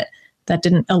say that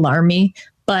didn't alarm me,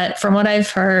 but from what I've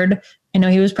heard, I know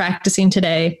he was practicing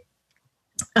today.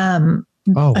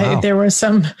 There was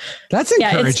some. That's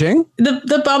encouraging.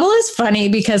 The bubble is funny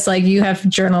because like you have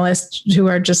journalists who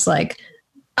are just like,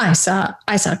 I saw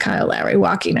Kyle Lowry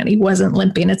walking and he wasn't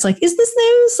limping. It's like, is this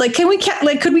news? Like,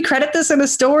 could we credit this in a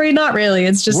story? Not really.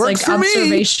 It's just Works like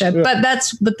observation. Yeah.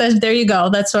 But there you go.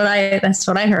 That's what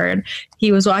I heard.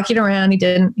 He was walking around.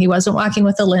 He wasn't walking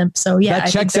with a limp. So yeah,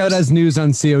 that checks out as news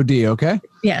on COD. Okay.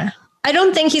 Yeah. I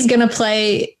don't think he's going to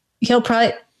play.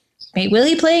 Will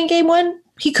he play in game one?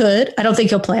 He could. I don't think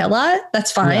he'll play a lot.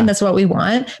 That's fine. Yeah. That's what we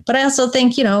want. But I also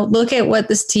think, look at what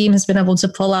this team has been able to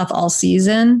pull off all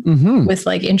season with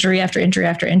like injury after injury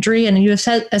after injury. And you have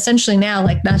said essentially now,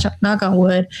 like knock on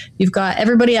wood, you've got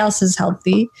everybody else is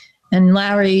healthy. And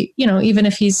Lowry, even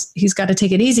if he's got to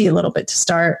take it easy a little bit to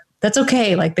start, that's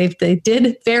okay. Like they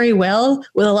did very well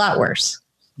with a lot worse.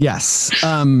 Yes.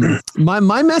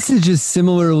 My message is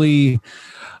similarly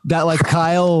that like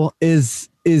Kyle is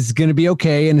going to be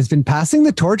okay and has been passing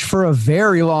the torch for a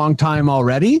very long time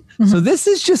already. Mm-hmm. So this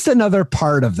is just another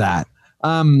part of that.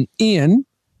 Ian,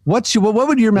 what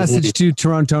would your message to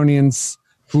Torontonians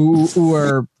who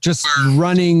are just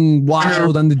running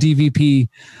wild on the DVP,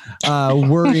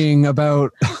 worrying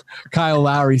about Kyle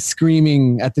Lowry,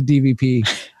 screaming at the DVP,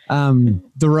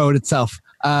 the road itself?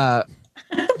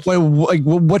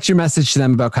 What's your message to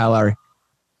them about Kyle Lowry?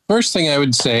 First thing I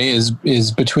would say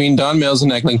is between Don Mills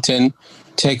and Eglinton,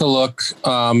 take a look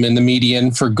in the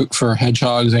median for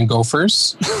hedgehogs and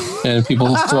gophers, and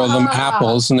people throw them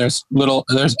apples, and there's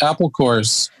apple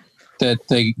cores that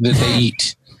they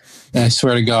eat. I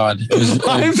swear to God,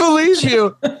 I believe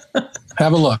you.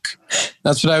 Have a look.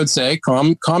 That's what I would say.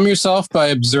 Calm yourself by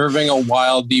observing a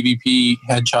wild DVP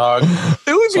hedgehog.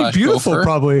 It would be beautiful, gopher.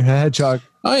 Probably a hedgehog.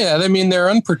 Oh yeah, I mean they're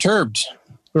unperturbed,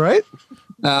 right?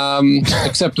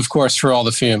 Except of course for all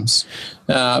the fumes.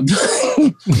 But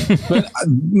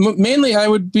mainly I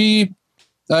would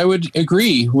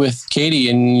agree with Katie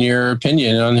in your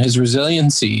opinion on his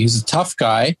resiliency. He's a tough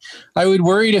guy. I'd be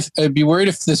worried if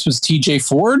this was TJ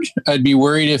Ford. I'd be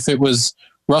worried if it was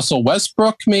Russell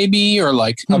Westbrook maybe, or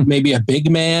maybe a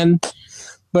big man,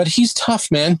 but he's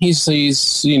tough, man. He's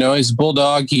a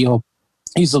bulldog.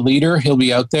 He's a leader. He'll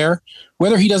be out there.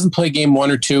 Whether he doesn't play game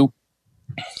 1 or 2,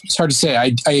 it's hard to say.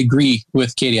 I agree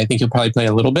with Katie. I think he'll probably play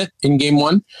a little bit in game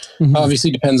 1. Mm-hmm.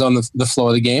 Obviously depends on the flow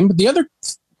of the game. But the other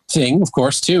thing, of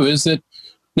course, too, is that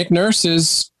Nick Nurse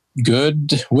is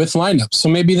good with lineups. So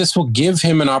maybe this will give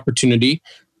him an opportunity.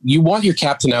 You want your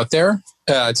captain out there.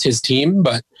 It's his team,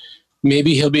 but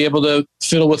maybe he'll be able to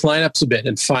fiddle with lineups a bit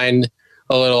and find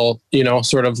a little,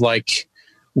 sort of like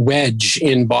wedge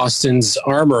in Boston's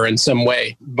armor in some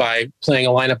way by playing a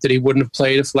lineup that he wouldn't have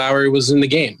played if Lowry was in the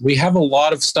game. We have a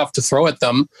lot of stuff to throw at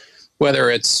them, whether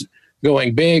it's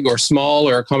going big or small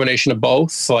or a combination of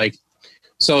both.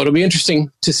 So it'll be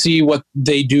interesting to see what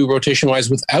they do rotation-wise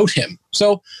without him.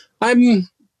 So I'm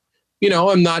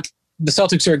not. The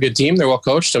Celtics are a good team. They're well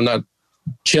coached. I'm not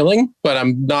chilling, but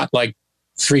I'm not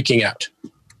freaking out.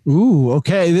 Ooh,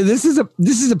 okay. This is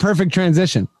a perfect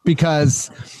transition because,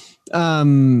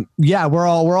 we're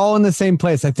all in the same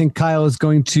place. I think Kyle is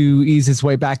going to ease his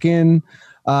way back in.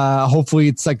 Hopefully,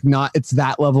 it's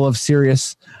that level of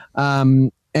serious.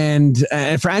 And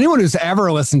for anyone who's ever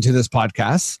listened to this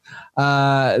podcast,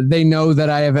 they know that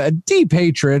I have a deep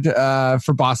hatred for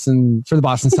the Boston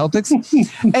Celtics,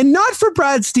 and not for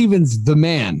Brad Stevens, the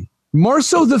man, more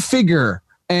so the figure,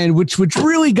 and which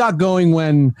really got going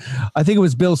when I think it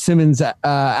was Bill Simmons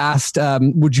asked,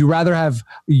 "Would you rather have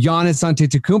Giannis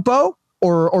Antetokounmpo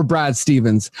or Brad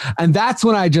Stevens?" And that's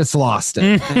when I just lost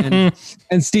it,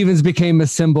 and Stevens became a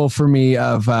symbol for me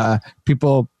of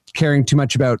people caring too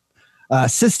much about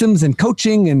systems and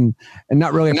coaching and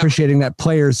not really appreciating that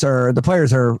the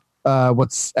players are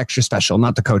what's extra special,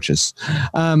 not the coaches.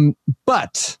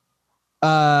 But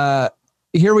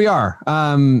here we are.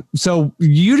 So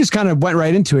you just kind of went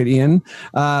right into it, Ian.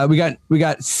 We got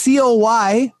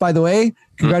CLY, by the way.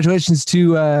 Congratulations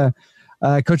to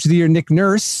Coach of the Year Nick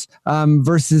Nurse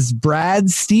versus Brad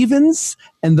Stevens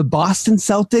and the Boston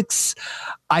Celtics.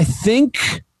 I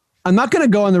think I'm not going to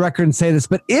go on the record and say this,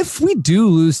 but if we do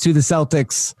lose to the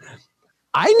Celtics,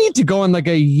 I need to go on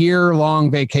a year-long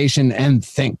vacation and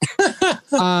think.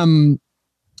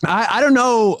 I don't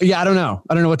know. Yeah, I don't know.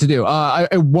 I don't know what to do.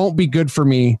 It won't be good for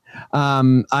me.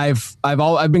 I've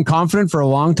been confident for a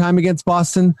long time against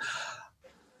Boston.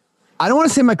 I don't want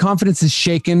to say my confidence is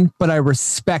shaken, but I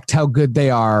respect how good they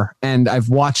are, and I've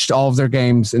watched all of their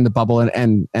games in the bubble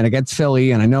and against Philly,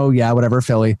 and I know, whatever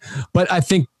Philly, but I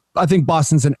think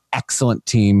Boston's an excellent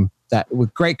team that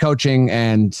with great coaching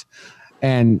and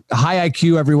high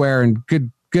IQ everywhere and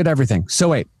good everything. So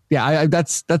wait,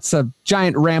 that's a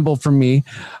giant ramble from me.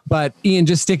 But Ian,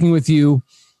 just sticking with you,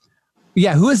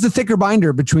 who is the thicker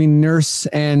binder between Nurse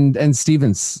and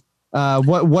Stevens?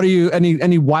 What are you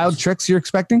any wild tricks you're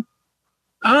expecting?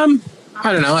 I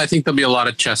don't know. I think there'll be a lot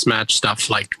of chess match stuff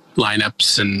like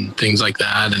lineups and things like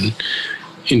that, and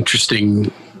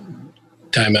interesting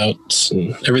timeouts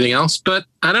and everything else. But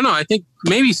I don't know. I think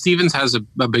maybe Stevens has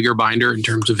a bigger binder in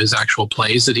terms of his actual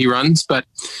plays that he runs. But,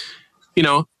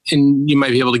 and you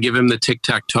might be able to give him the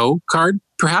tic-tac-toe card,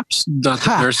 perhaps. Not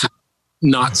that Nurse is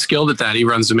not skilled at that. He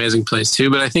runs amazing plays too.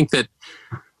 But I think that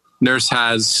Nurse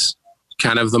has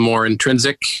kind of the more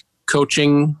intrinsic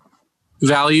coaching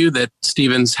value that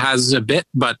Stevens has a bit.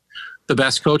 But the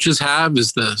best coaches have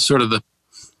is the sort of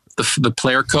the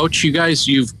player coach.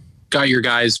 You've got your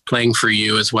guys playing for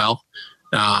you as well.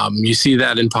 You see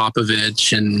that in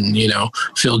Popovich and,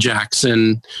 Phil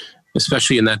Jackson,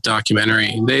 especially in that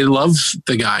documentary. They love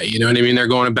the guy, you know what I mean? They're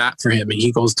going to bat for him and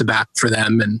he goes to bat for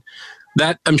them. And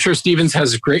that, I'm sure Stevens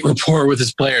has a great rapport with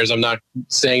his players. I'm not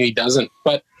saying he doesn't,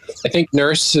 but I think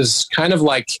Nurse is kind of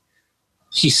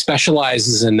he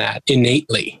specializes in that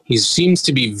innately. He seems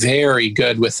to be very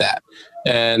good with that.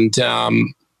 And,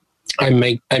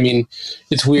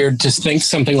 it's weird to think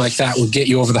something like that would get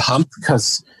you over the hump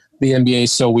because the NBA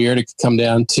is so weird. It could come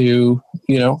down to,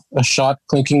 a shot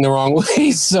clinking the wrong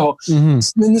way. So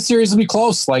the series will be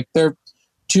close. They're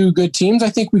two good teams. I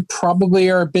think we probably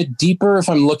are a bit deeper if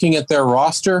I'm looking at their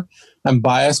roster. I'm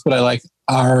biased, but I like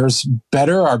ours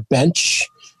better. Our bench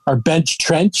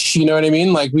trench, you know what I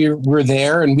mean? We're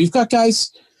there, and we've got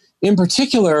guys in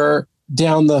particular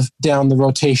down the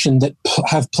rotation that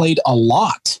have played a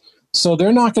lot. So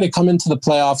they're not going to come into the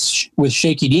playoffs with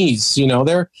shaky knees.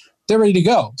 They're ready to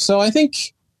go. So I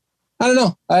think, I don't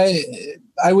know.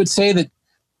 I would say that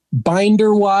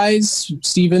binder wise,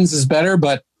 Stevens is better,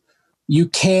 but you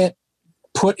can't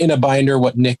put in a binder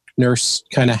what Nick Nurse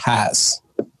kind of has.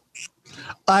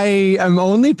 I am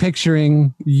only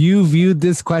picturing you viewed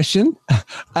this question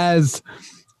as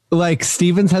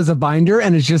Stevens has a binder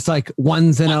and it's just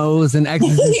ones and O's and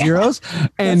X's and zeros,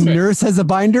 and right. Nurse has a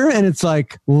binder and it's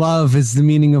love is the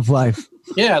meaning of life.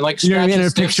 Yeah, you know what I mean?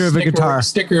 A picture of a guitar,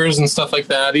 stickers and stuff like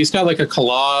that. He's got a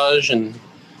collage and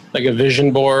a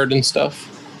vision board and stuff.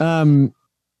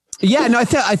 Yeah, no, I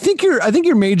think you're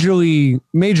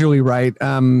majorly right.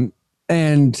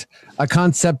 And a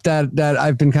concept that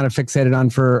I've been kind of fixated on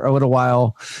for a little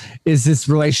while is this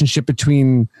relationship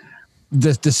between a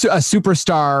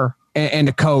superstar and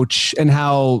a coach, and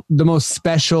how the most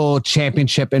special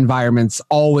championship environments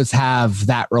always have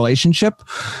that relationship,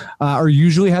 or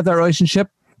usually have that relationship.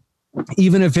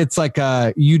 even if it's like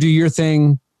you do your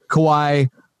thing, Kawhi,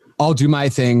 I'll do my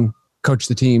thing, coach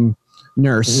the team,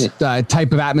 Nurse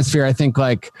type of atmosphere. I think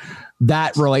like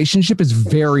that relationship is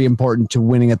very important to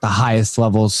winning at the highest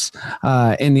levels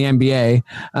in the NBA.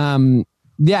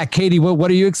 Yeah, Katie, what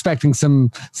are you expecting?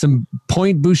 Some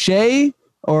Point Boucher,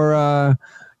 or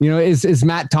is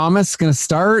Matt Thomas going to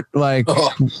start? Like,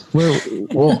 I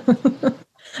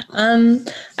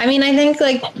mean, I think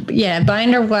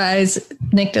binder wise,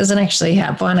 Nick doesn't actually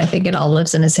have one. I think it all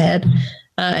lives in his head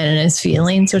and in his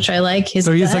feelings, which I like.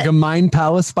 So he's like a mind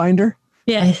palace binder.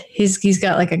 Yeah, he's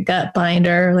got like a gut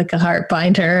binder, like a heart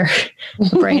binder, a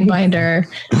brain binder.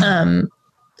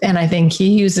 And I think he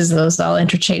uses those all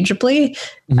interchangeably.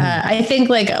 Mm-hmm. I think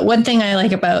like one thing I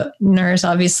like about Nurse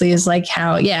obviously is like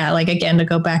how, again, to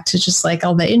go back to just like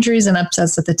all the injuries and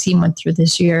upsets that the team went through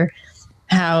this year,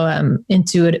 how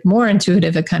more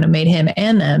intuitive it kind of made him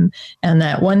and them. And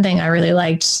that one thing I really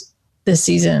liked this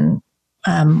season,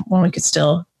 when we could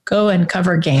still go and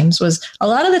cover games, was a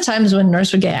lot of the times when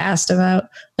Nurse would get asked about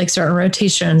like certain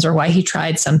rotations or why he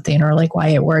tried something or like why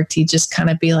it worked, he'd just kind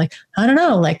of be like, I don't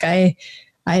know, like I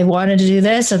wanted to do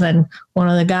this, and then one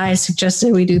of the guys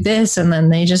suggested we do this, and then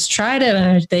they just tried it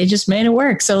and they just made it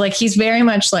work. So like he's very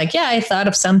much like, I thought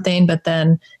of something, but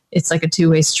then it's like a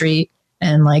two-way street,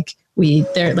 and like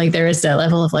there is that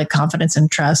level of like confidence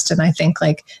and trust. And I think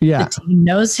like the team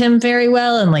knows him very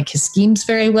well and like his schemes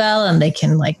very well, and they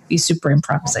can like be super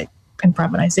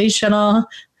improvisational.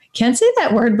 I can't say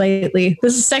that word lately.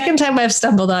 This is the second time I've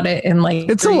stumbled on it in like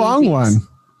it's a long weeks. One.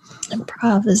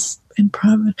 Improv. This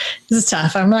is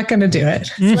tough. I'm not going to do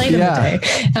it. It's late in the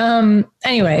day.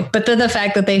 Anyway, but the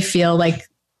fact that they feel like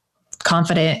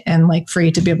confident and like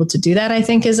free to be able to do that, I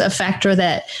think is a factor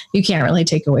that you can't really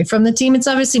take away from the team. It's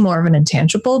obviously more of an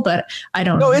intangible, but I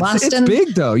don't know. It's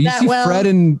big though. You see Fred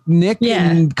and Nick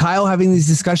and Kyle having these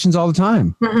discussions all the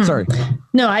time. Mm-hmm. Sorry.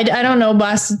 No, I don't know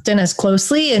Boston as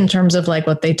closely in terms of like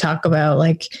what they talk about,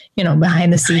 like,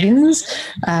 behind the scenes.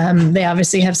 They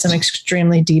obviously have some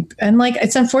extremely deep, and like,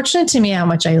 it's unfortunate to me how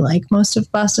much I like most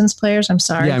of Boston's players. I'm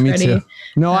sorry. Yeah, me Freddie. Too.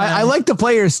 No, I like the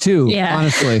players too. Yeah.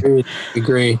 Honestly.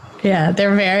 Agree. Yeah,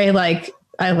 they're very like,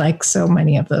 I like so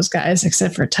many of those guys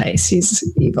except for Tice. He's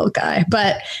an evil guy.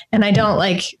 And I don't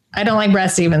like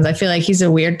Brad Stevens. I feel like he's a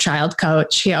weird child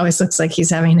coach. He always looks like he's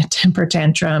having a temper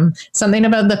tantrum. Something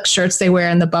about the shirts they wear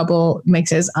in the bubble makes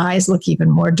his eyes look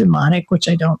even more demonic, which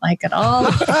I don't like at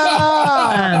all.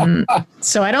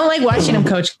 So I don't like watching him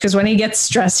coach, because when he gets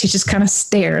stressed, he just kind of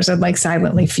stares and like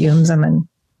silently fumes and then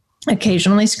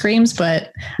occasionally screams.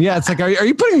 But yeah, it's like, are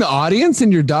you putting the audience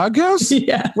in your doghouse?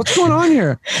 Yeah. What's going on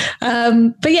here?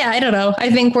 But yeah, I don't know.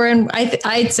 I think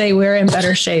I'd say we're in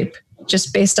better shape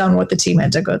just based on what the team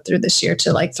had to go through this year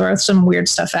to like throw some weird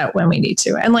stuff out when we need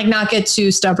to, and like not get too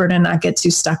stubborn and not get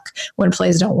too stuck when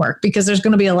plays don't work, because there's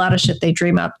going to be a lot of shit they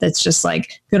dream up that's just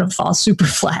like going to fall super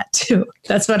flat too.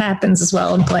 That's what happens as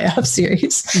well in playoff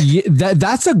series. Yeah,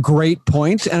 that's a great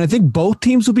point. And I think both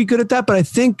teams will be good at that, but I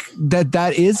think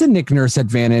that is a Nick Nurse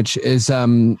advantage, is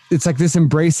it's like this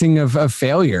embracing of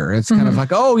failure. It's kind of like,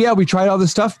 oh yeah, we tried all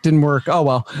this stuff, didn't work. Oh,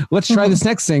 well, let's try this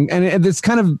next thing. And it's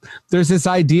kind of, there's this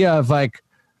idea of like,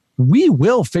 we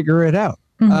will figure it out.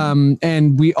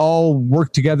 And we all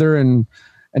work together and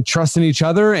trust in each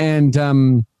other. And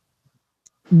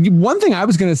one thing I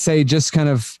was going to say, just kind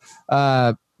of,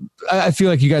 I feel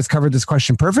like you guys covered this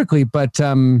question perfectly, but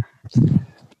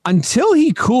until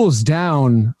he cools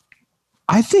down,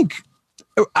 I think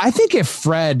if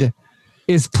Fred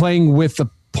is playing with the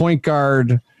point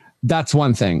guard, that's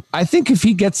one thing. I think if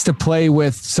he gets to play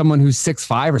with someone who's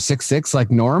 6'5" or 6'6",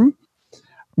 like Norm,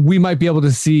 we might be able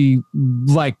to see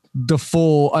like the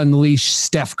full unleashed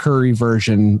Steph Curry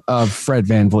version of Fred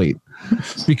VanVleet,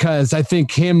 because I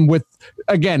think him with,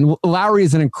 again, Lowry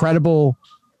is an incredible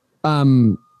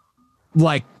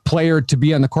like player to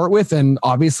be on the court with, and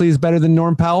obviously is better than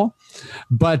Norm Powell.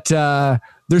 But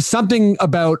there's something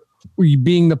about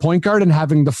being the point guard and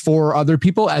having the four other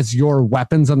people as your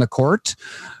weapons on the court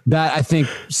that I think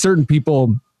certain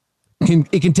people can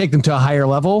take them to a higher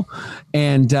level.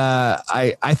 And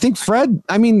I think Fred,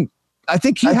 I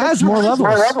think he has more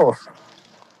levels.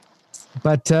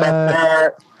 But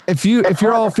if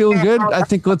you're all feeling good, I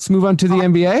think let's move on to the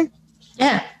NBA.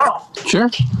 Yeah. Sure.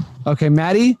 Okay,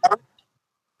 Maddie,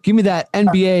 give me that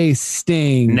NBA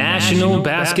sting. National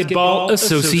Basketball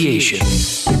Association.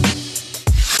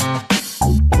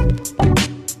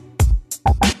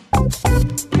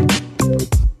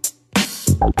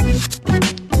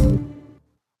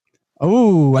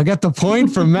 Oh, I got the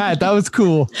point from Matt. That was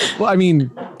cool. Well, I mean,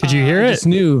 did you hear it? I just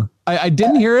knew. I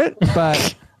didn't hear it,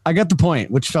 but I got the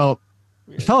point, which felt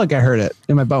It felt like I heard it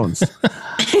in my bones.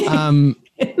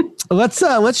 Let's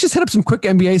just hit up some quick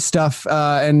NBA stuff,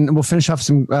 and we'll finish off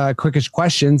some quickish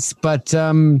questions. But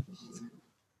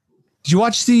did you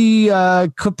watch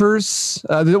the Clippers?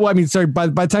 By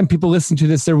the time people listen to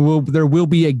this, there will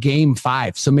be a game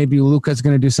 5. So maybe Luka's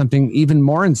going to do something even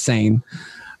more insane.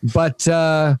 But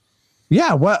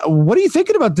yeah, what are you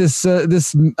thinking about this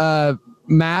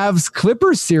Mavs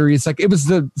Clippers series? Like, it was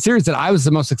the series that I was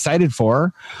the most excited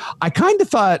for. I kind of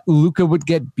thought Luka would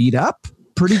get beat up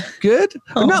pretty good.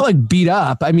 Or not like beat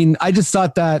up. I mean, I just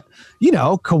thought that,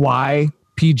 Kawhi,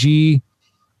 PG,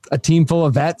 a team full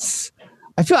of vets.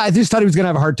 I just thought he was going to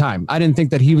have a hard time. I didn't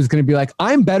think that he was going to be like,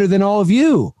 I'm better than all of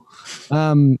you,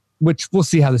 which we'll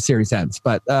see how the series ends.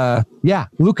 But yeah,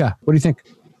 Luka, what do you think?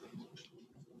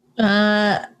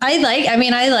 I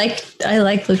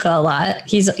like Luka a lot.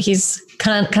 He's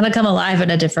kind of come alive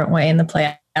in a different way in the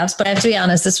playoffs. But I have to be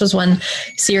honest, this was one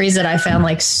series that I found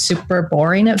like super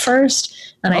boring at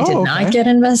first, and I did not get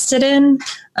invested in.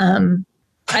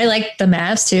 I like the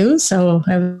Mavs too, so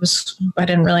I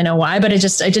didn't really know why, but I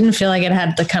didn't feel like it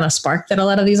had the kind of spark that a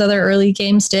lot of these other early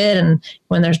games did. And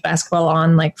when there's basketball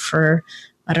on, like for,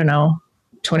 I don't know,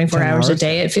 24 hours a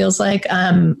day, it feels like,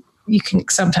 you can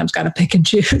sometimes got to pick and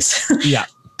choose. Yeah.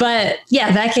 But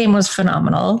yeah, that game was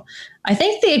phenomenal. I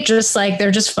think they're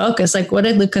just focused. Like, what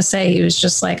did Luka say? He was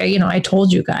just like, I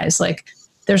told you guys, like,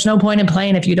 there's no point in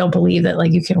playing if you don't believe that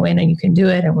like you can win and you can do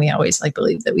it. And we always like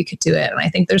believe that we could do it. And I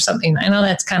think there's something, I know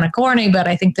that's kind of corny, but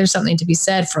I think there's something to be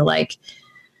said for like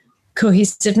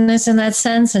cohesiveness in that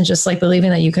sense. And just like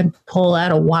believing that you can pull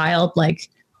out a wild, like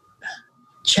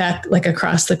check, like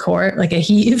across the court, like a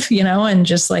heave, and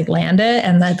just like land it.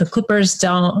 And that the Clippers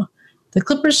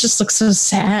just look so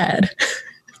sad.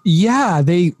 Yeah.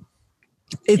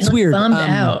 It's weird. Bummed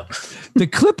out. The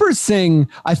Clippers thing,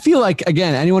 I feel like,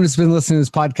 again, anyone who's been listening to this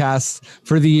podcast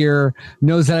for the year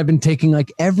knows that I've been taking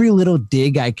like every little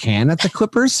dig I can at the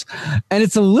Clippers. And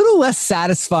it's a little less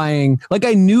satisfying. Like,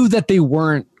 I knew that they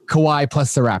weren't Kawhi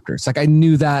plus the Raptors. Like, I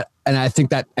knew that. And I think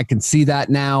that I can see that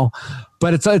now.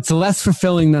 But it's less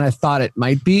fulfilling than I thought it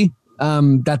might be,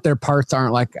 that their parts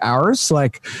aren't like ours.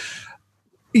 Like,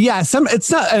 yeah, it's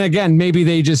not. And again, maybe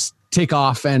they just take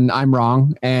off and I'm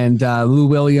wrong. And Lou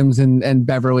Williams and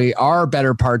Beverly are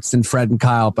better parts than Fred and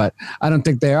Kyle, but I don't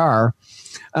think they are.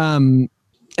 Ian,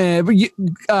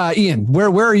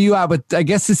 where are you at with, I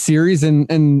guess, the series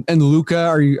and Luka?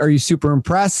 Are you super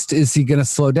impressed? Is he going to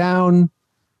slow down?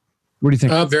 What do you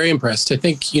think? Very impressed. I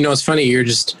think, it's funny. You're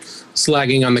just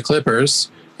slagging on the Clippers,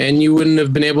 and you wouldn't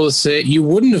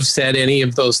have said any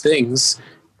of those things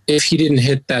if he didn't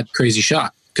hit that crazy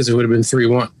shot, because it would have been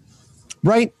 3-1.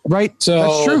 Right.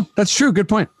 So that's true. Good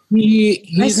point.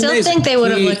 I still think they would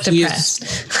have looked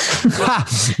depressed.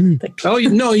 Oh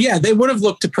no, yeah, they would have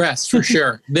looked depressed for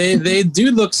sure. They do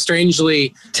look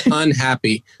strangely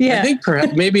unhappy. Yeah. I think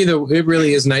perhaps maybe it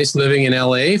really is nice living in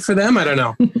LA for them. I don't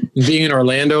know. Being in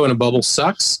Orlando in a bubble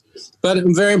sucks. But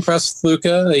I'm very impressed with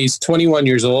Luka. He's 21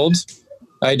 years old.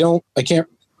 I can't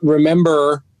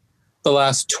remember the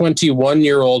last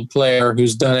 21-year-old player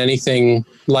who's done anything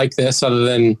like this other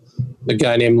than the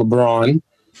guy named LeBron.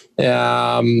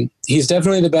 He's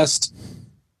definitely the best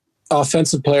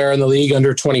offensive player in the league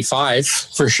under 25,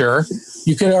 for sure.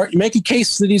 You could make a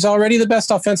case that he's already the best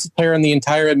offensive player in the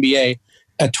entire NBA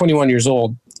at 21 years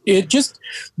old. It just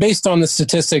based on the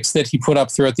statistics that he put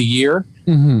up throughout the year,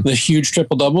 the huge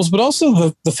triple doubles, but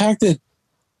also the fact that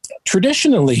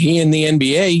traditionally in the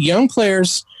NBA, young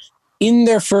players in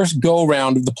their first go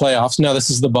round of the playoffs, now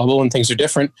this is the bubble and things are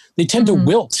different, they tend to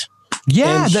wilt.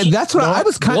 Yeah, that's what I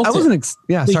was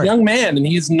sorry. Young man, and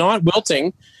he's not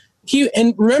wilting.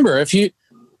 And remember, if you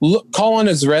call on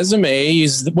his resume,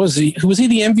 was he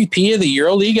the MVP of the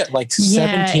EuroLeague at like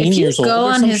 17 years old? If you go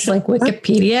on his like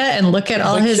Wikipedia and look at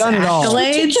all his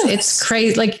accolades, it's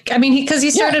crazy. Like, I mean, because he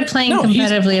started playing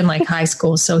competitively in like high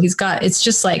school, so he's got. It's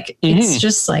just like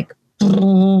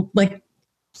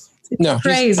no,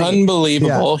 crazy. He's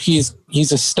unbelievable. Yeah.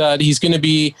 He's a stud. He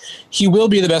will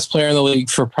be the best player in the league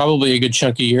for probably a good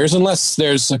chunk of years, unless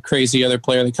there's a crazy other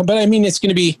player that comes. But I mean, it's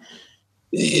going to be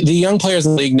the young players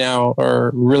in the league now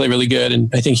are really, really good. And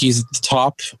I think he's the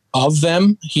top of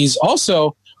them. He's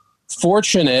also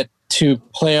fortunate to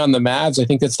play on the Mavs. I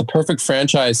think that's the perfect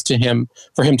franchise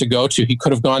for him to go to. He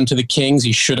could have gone to the Kings.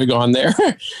 He should have gone there.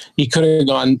 He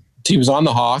was on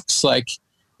the Hawks.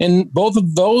 And both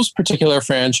of those particular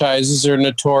franchises are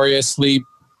notoriously,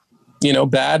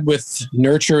 bad with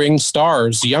nurturing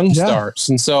stars, young stars.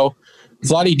 And so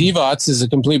Vlade Divac is a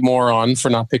complete moron for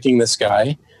not picking this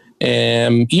guy.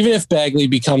 And even if Bagley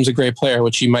becomes a great player,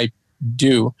 which he might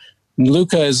do,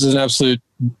 Luka is an absolute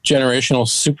generational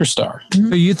superstar.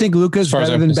 So you think Luka's far as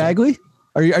better I'm than concerned. Bagley?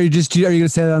 Are you going to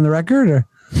say that on the record? Or?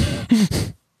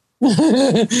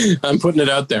 I'm putting it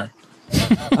out there.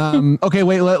 Okay,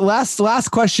 wait. Last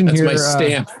question That's here. my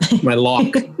stamp, my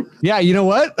lock. Yeah, you know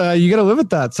what? You got to live with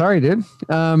that. Sorry, dude.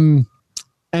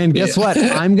 And guess what?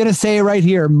 I'm going to say it right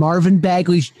here. Marvin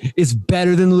Bagley is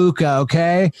better than Luka.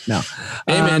 Okay. No.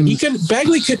 Hey man,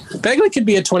 Bagley could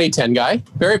be a 2010 guy.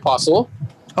 Very possible.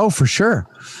 Oh, for sure.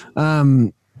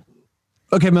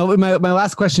 Okay. My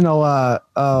last question.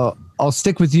 I'll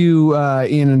stick with you,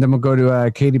 Ian, and then we'll go to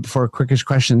Katie before quickish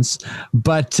questions.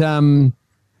 But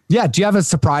yeah, do you have a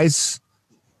surprise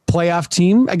playoff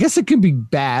team? I guess it could be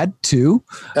bad too.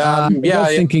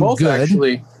 Thinking both good.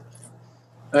 Actually.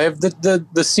 I have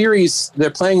the series, they're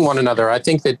playing one another. I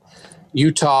think that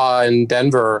Utah and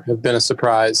Denver have been a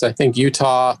surprise. I think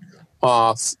Utah,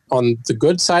 on the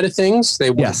good side of things, they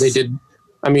did.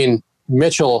 I mean,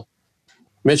 Mitchell,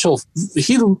 did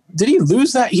he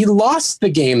lose that? He lost the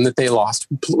game that they lost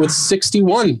with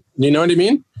 61. You know what I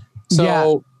mean?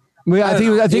 So yeah. I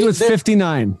think it was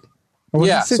 59.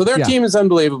 So their team is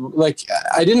unbelievable. Like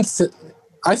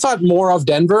I thought more of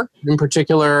Denver in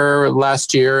particular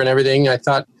last year and everything. I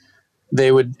thought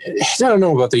they would, I don't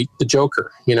know about the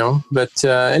Joker, but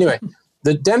anyway,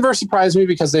 the Denver surprised me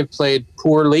because they've played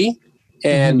poorly,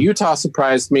 and Utah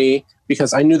surprised me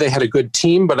because I knew they had a good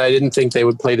team, but I didn't think they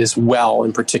would play this well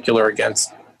in particular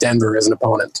against Denver as an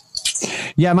opponent.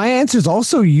 Yeah. My answer is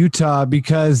also Utah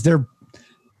because they're,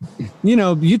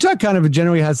 Utah kind of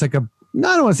generally has like I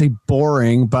don't want to say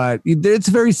boring, but it's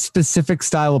a very specific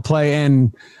style of play.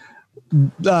 And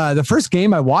the first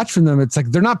game I watched from them, it's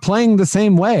like they're not playing the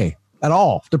same way at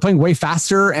all. They're playing way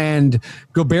faster, and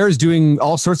Gobert is doing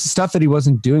all sorts of stuff that he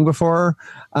wasn't doing before.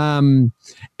 And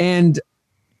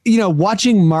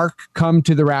watching Mark come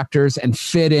to the Raptors and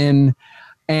fit in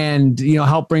and,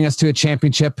 help bring us to a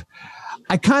championship,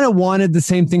 I kind of wanted the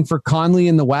same thing for Conley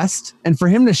in the West, and for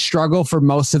him to struggle for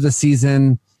most of the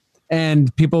season.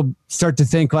 And people start to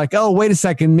think like, oh, wait a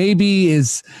second, maybe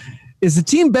is the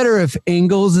team better if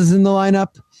Ingles is in the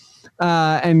lineup?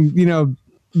 And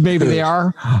maybe they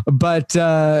are, but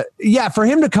for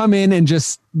him to come in and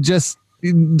just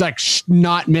like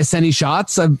not miss any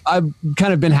shots, I've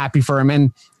kind of been happy for him.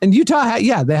 And Utah,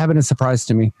 they haven't a surprise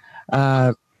to me.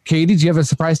 Katie, do you have a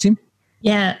surprise team?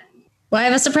 Yeah. Well, I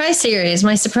have a surprise series.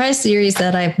 My surprise series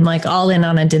that I'm like all in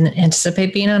on and didn't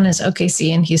anticipate being on is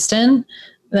OKC and Houston.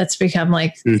 That's become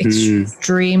like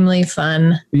extremely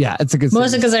fun. Yeah, it's a good.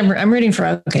 Mostly because I'm rooting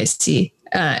for OKC,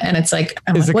 and it's like,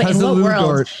 in what world?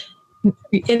 Dort?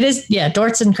 It is,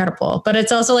 Dort's incredible, but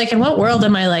it's also like, in what world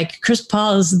am I like Chris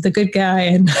Paul is the good guy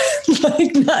and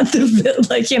like not the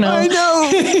I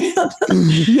know.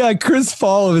 Yeah, Chris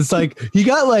Paul is like, he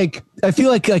got like, I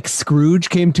feel like Scrooge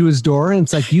came to his door and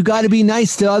it's like, you got to be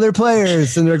nice to other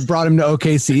players, and they brought him to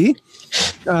OKC.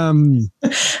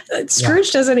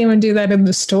 Scrooge doesn't even do that in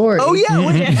the story. Oh yeah,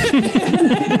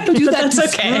 do that. That's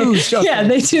okay. Okay. Yeah,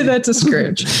 they do that to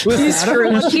Scrooge.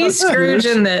 He's Scrooge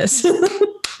in this.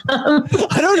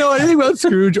 I don't know anything about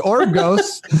Scrooge or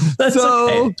ghosts. That's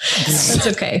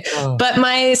okay. But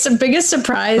my biggest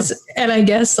surprise, and I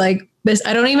guess like this,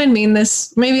 I don't even mean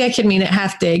this. Maybe I could mean it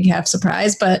half dig, half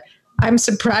surprise, but I'm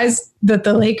surprised that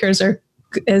the Lakers are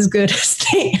as good as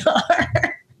they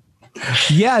are.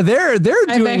 Yeah, they're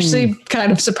I'm actually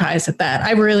kind of surprised at that.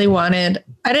 I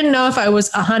didn't know if I was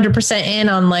 100% in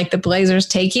on like the Blazers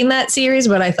taking that series,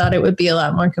 but I thought it would be a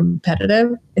lot more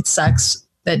competitive. It sucks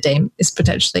that Dame is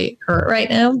potentially hurt right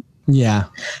now. Yeah.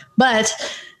 But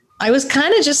I was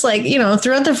kind of just like,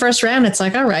 throughout the first round, it's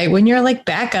like, all right, when your like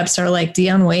backups are like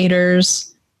Dion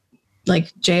Waiters,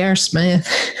 like J.R. Smith,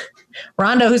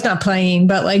 Rondo, who's not playing,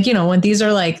 but like, when these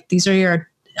are your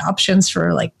options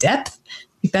for like depth,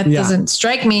 that doesn't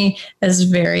strike me as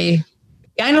very.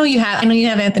 I know you have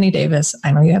Anthony Davis.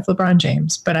 I know you have LeBron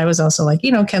James, but I was also like,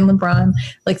 can LeBron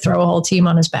like throw a whole team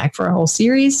on his back for a whole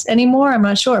series anymore? I'm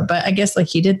not sure, but I guess like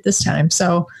he did this time.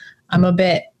 So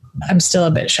I'm still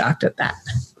a bit shocked at that.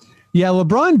 Yeah,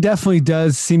 LeBron definitely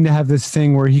does seem to have this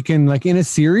thing where he can, like, in a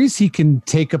series, he can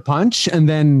take a punch and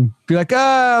then be like,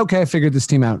 oh, okay, I figured this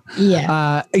team out.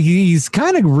 Yeah. He's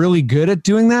kind of really good at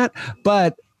doing that.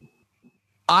 But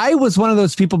I was one of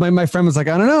those people, my friend was like,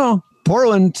 I don't know,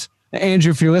 Portland,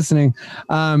 Andrew, if you're listening,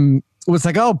 was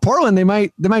like, oh, Portland, they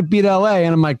might beat LA.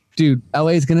 And I'm like, dude,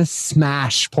 LA is going to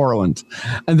smash Portland.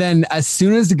 And then as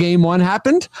soon as the game one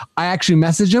happened, I actually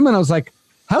messaged him and I was like,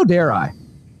 how dare I?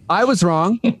 I was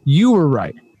wrong. You were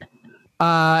right.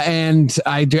 And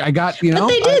I got, but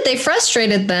they did. They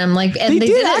frustrated them, like, and they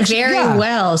did it very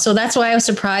well. So that's why I was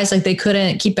surprised, like, they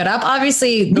couldn't keep it up.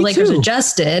 Obviously, the Lakers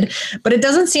adjusted, but it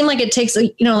doesn't seem like it takes,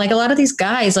 like a lot of these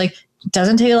guys, like, it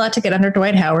doesn't take a lot to get under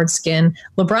Dwight Howard's skin.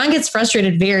 LeBron gets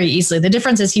frustrated very easily. The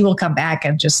difference is he will come back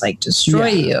and just like destroy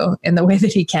you in the way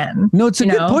that he can. No, it's a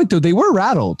good point though. They were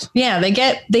rattled. Yeah,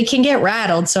 they can get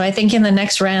rattled. So I think in the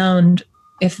next round,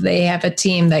 if they have a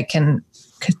team that can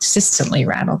consistently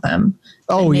rattle them,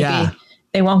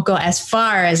 they won't go as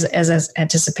far as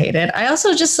anticipated. I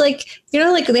also just like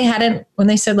they hadn't, when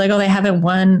they said like, oh, they haven't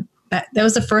won. That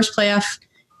was the first playoff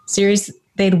series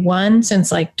they'd won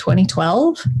since like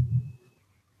 2012.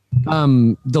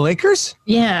 The Lakers?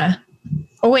 Yeah.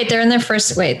 Oh wait, they're in their first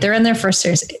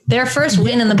series. Their first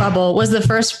win in the bubble was the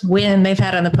first win they've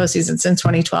had in the postseason since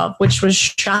 2012, which was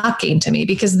shocking to me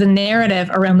because the narrative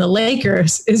around the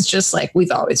Lakers is just like,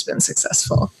 we've always been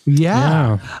successful.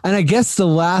 Yeah. And I guess the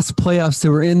last playoffs they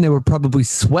were in, they were probably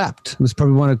swept. It was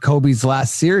probably one of Kobe's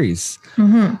last series.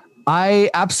 Mm-hmm. I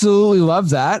absolutely love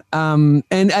that. And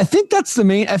I think that's the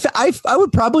main, I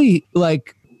would probably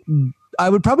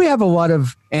have a lot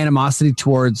of animosity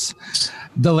towards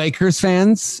the Lakers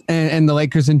fans and the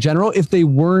Lakers in general if they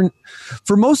weren't,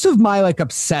 for most of my like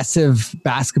obsessive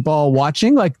basketball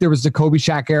watching, like there was the Kobe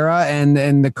Shaq era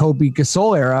and the Kobe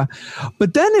Gasol era,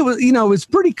 but then it was, it was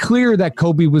pretty clear that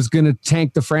Kobe was going to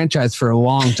tank the franchise for a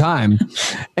long time.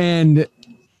 And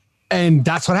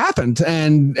that's what happened.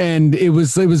 And it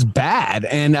was bad.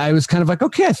 And I was kind of like,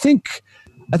 okay, I think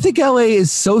LA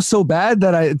is so bad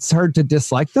that it's hard to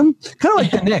dislike them. Kind of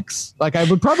like the Knicks. Like I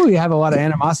would probably have a lot of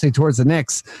animosity towards the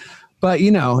Knicks, but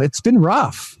it's been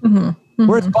rough. Mm-hmm. Mm-hmm.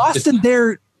 Whereas Boston,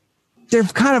 they're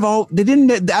kind of all,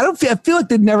 I feel like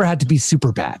they've never had to be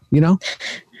super bad,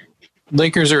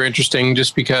 Lakers are interesting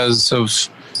just because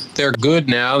they're good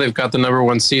now. They've got the number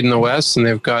 1 seed in the West and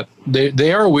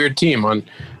they are a weird team. On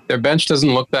their bench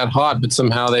doesn't look that hot, but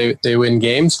somehow they win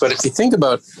games. But if you think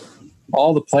about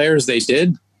all the players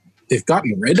they've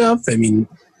gotten rid of. I mean,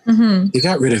 they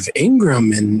got rid of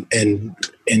Ingram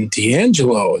and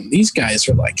D'Angelo, and these guys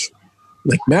are like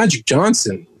Magic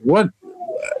Johnson. What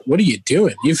are you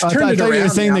doing? You've turned it around. You were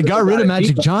saying they got rid of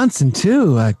Magic Johnson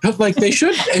too. But they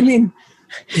should. I mean,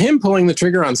 him pulling the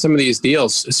trigger on some of these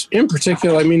deals, in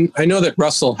particular. I mean, I know that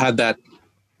Russell had that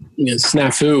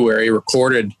snafu where he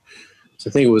recorded, I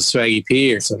think it was Swaggy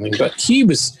P or something, but he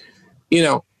was,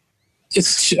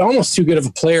 it's almost too good of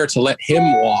a player to let him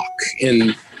walk.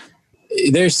 And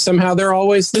they're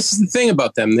always, this is the thing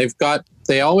about them.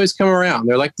 They always come around.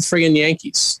 They're like the friggin'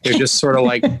 Yankees. They're just sort of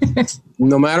like,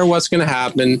 no matter what's going to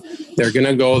happen, they're going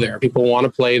to go there. People want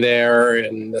to play there.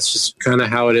 And that's just kind of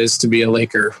how it is to be a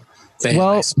Laker fan.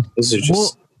 Well,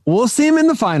 we'll see him in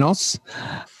the finals,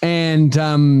 and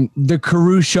the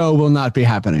Carew show will not be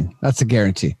happening. That's a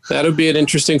guarantee. That would be an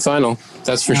interesting final.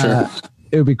 That's for sure.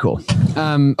 It would be cool.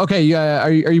 Okay.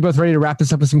 Are you both ready to wrap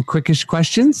this up with some quickish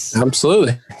questions?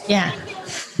 Absolutely. Yeah.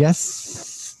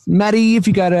 Yes. Maddie, if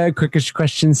you got a quickish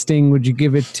question, Sting, would you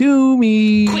give it to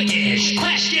me? Quickish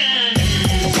question.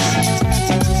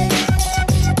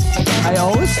 I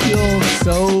always feel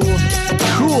so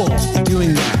cool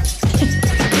doing that.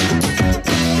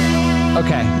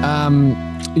 Okay.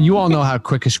 You all know how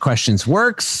Quickish Questions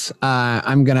works.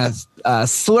 I'm going to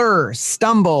slur,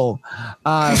 stumble,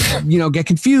 get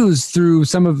confused through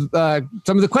some of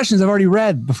the questions I've already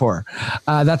read before.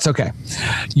 That's okay.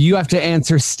 You have to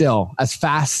answer still as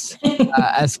fast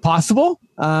as possible.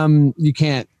 You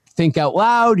can't think out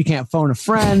loud. You can't phone a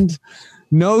friend.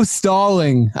 No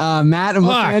stalling. Matt, I'm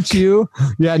looking at you.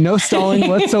 Yeah, no stalling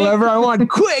whatsoever. I want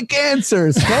quick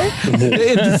answers, okay?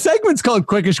 The segment's called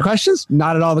Quickish Questions.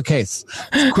 Not at all the case.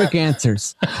 It's quick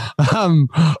answers.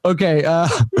 Okay,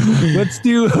 let's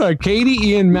do Katie,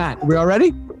 Ian, Matt. We all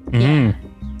ready?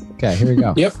 Mm-hmm. Okay, here we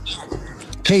go. Yep.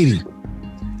 Katie,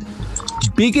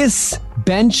 biggest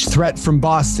bench threat from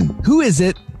Boston. Who is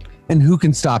it and who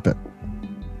can stop it?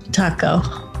 Taco.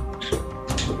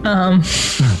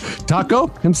 Taco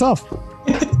himself.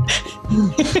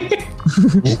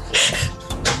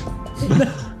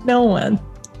 No one.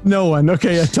 No one.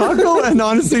 Okay, a Taco and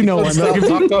honestly no one. Like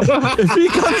if he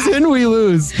comes in, we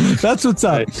lose. That's what's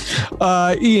up.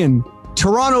 Ian,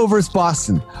 Toronto versus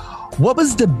Boston. What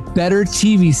was the better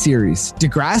TV series,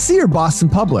 Degrassi or Boston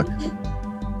Public?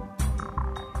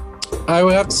 I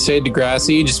would have to say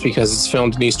Degrassi just because it's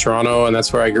filmed in East Toronto and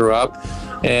that's where I grew up.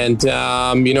 And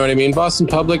you know what I mean? Boston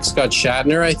Public's got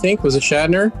Shatner, I think. Was it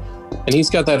Shatner? And he's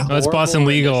got that That's Boston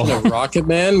Legal. Rocket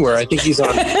Man, where I think he's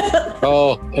on.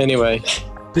 Oh, anyway.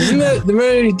 Isn't that the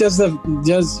man he does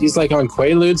he's like on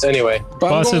Quaaludes anyway? But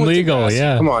I'm Boston going with Legal, Degrassi.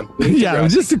 yeah. Come on. Yeah, it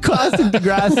was just a classic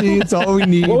Degrassi. It's all we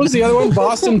need. What was the other one?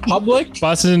 Boston Public?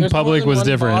 Boston There's more Public than was one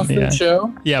different. Boston Yeah.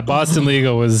 show? Yeah, Boston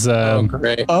Legal was Oh,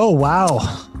 great. Oh, wow.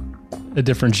 a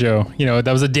different show. You know,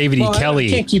 that was a David E. Well, I Kelly.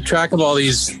 can't keep track of all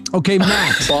these Okay,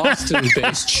 Matt.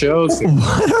 Boston-based shows.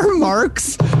 What are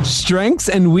Mark's strengths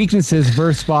and weaknesses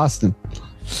versus Boston?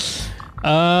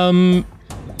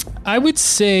 I would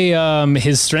say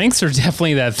his strengths are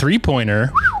definitely that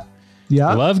 3-pointer. Yeah.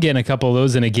 I love getting a couple of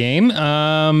those in a game.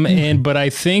 But I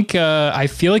think I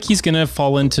feel like he's gonna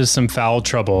fall into some foul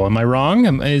trouble. Am I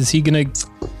wrong? Is he gonna?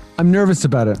 I'm nervous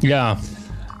about it. Yeah.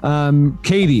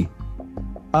 Katie.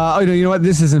 Oh, no, you know what?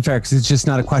 This isn't fair because it's just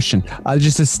not a question.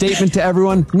 Just a statement to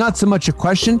everyone. Not so much a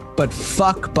question, but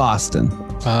fuck Boston.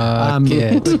 But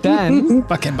then Fucking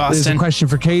there's a Boston. question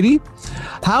for Katie.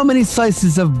 How many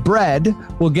slices of bread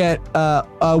will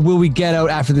we get out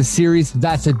after the series?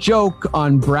 That's a joke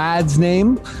on Brad's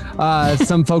name.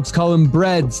 Some folks call him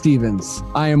Bread Stevens.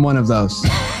 I am one of those.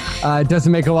 It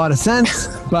doesn't make a lot of sense,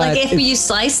 but Like if you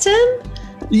sliced him?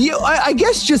 I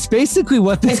guess just basically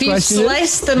what this If you question is.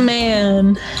 sliced the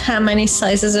man, how many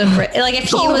slices of bread? Like if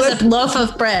he Oh, was that- a loaf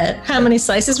of bread, how many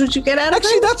slices would you get out of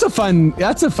Actually, it? that's a fun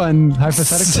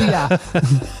hypothetical. Yeah.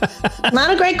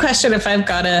 Not a great question if I've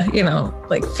got to,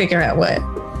 like figure out what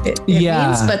it Yeah.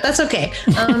 means, but that's okay.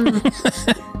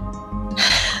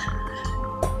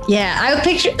 Yeah, I would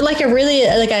picture like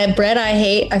a bread I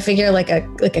hate. I figure like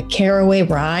a caraway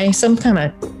rye, some kind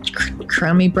of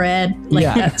crummy bread. Like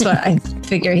Yeah. that's what I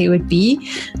figure he would be.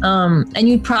 And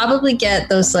you'd probably get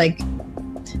those like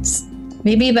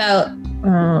maybe about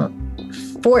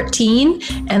 14,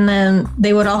 and then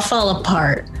they would all fall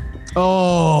apart.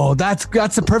 Oh, that's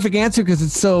a perfect answer because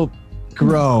it's so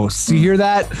gross. You hear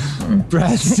that,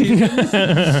 Brad?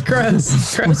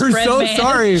 Gross. We're bread so man.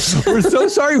 sorry. We're so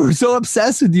sorry. We're so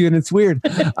obsessed with you, and it's weird.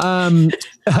 I'm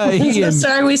so Ian,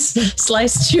 sorry we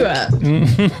sliced you up.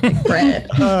 Like bread.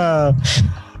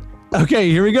 okay,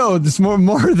 here we go. There's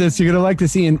more of this. You're gonna like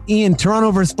this, Ian. Ian,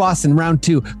 Toronto versus Boston, round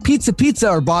 2. Pizza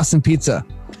or Boston pizza?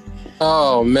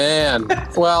 Oh man.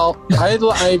 Well,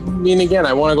 I mean, again,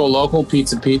 I want to go local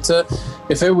pizza.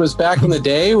 If it was back in the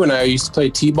day when I used to play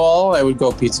t-ball, I would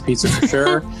go pizza for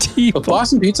sure. But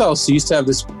Boston Pizza also used to have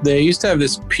this. They used to have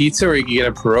this pizza where you could get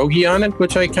a pierogi on it,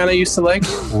 which I kind of used to like.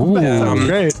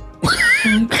 Great.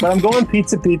 But I'm going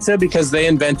pizza because they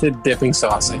invented dipping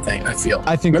sauce. I feel.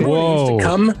 I think. Remember when it used Whoa. to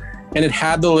come and it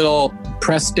had the little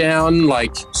press down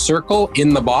like circle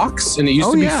in the box, and it used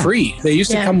Oh, to be yeah. free. They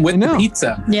used to Yeah. come with I know. the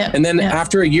pizza. Yeah. And then yeah.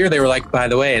 after a year, they were like, by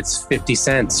the way, it's 50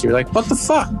 cents. You're like, what the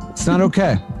fuck? It's not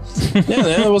okay. Yeah,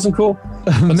 that wasn't cool.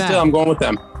 But Matt, still, I'm going with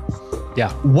them.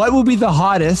 what will be the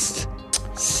hottest,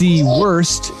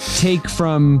 worst take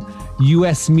from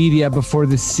U.S. media before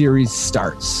the series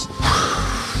starts?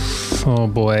 Oh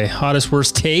boy, hottest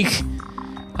worst take.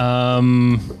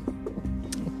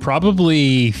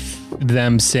 Probably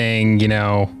them saying,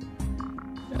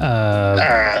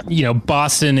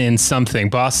 Boston in something.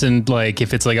 Boston, like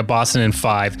if it's like a Boston in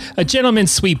 5, a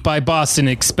gentleman's sweep by Boston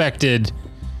expected,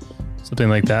 something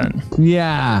like that.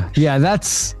 Yeah,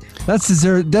 that's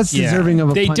deserving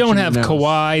of a They punch don't in the have nose.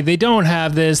 Kawhi. They don't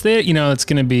have this. It's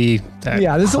going to be that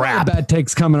Yeah, there's a lot crap. of bad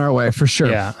takes coming our way for sure.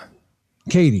 Yeah.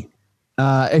 Katie,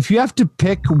 if you have to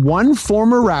pick one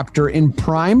former Raptor in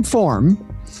prime form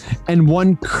and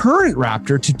one current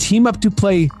Raptor to team up to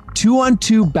play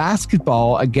 2-on-2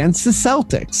 basketball against the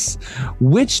Celtics,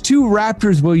 which 2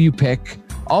 Raptors will you pick?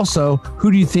 Also,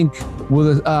 who do you think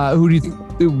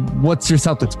what's your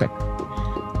Celtics pick?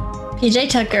 PJ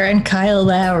Tucker and Kyle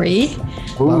Lowry.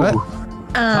 Love it.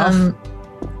 And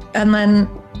then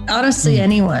honestly,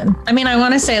 anyone. I mean, I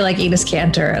want to say like Enos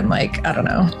Cantor and like, I don't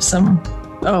know,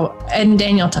 and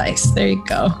Daniel Tice. There you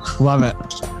go. Love it.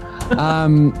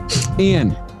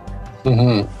 Ian,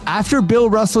 after Bill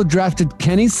Russell drafted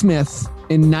Kenny Smith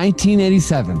in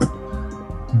 1987,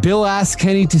 Bill asked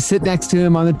Kenny to sit next to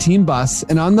him on the team bus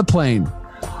and on the plane.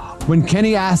 When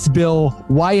Kenny asked Bill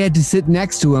why he had to sit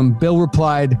next to him, Bill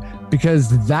replied, because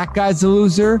that guy's a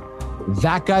loser,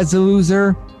 that guy's a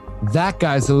loser, that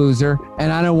guy's a loser,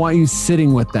 and I don't want you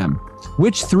sitting with them.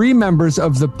 Which 3 members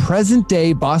of the present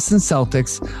day Boston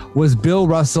Celtics was Bill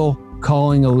Russell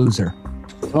calling a loser?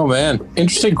 Oh man,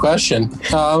 interesting question.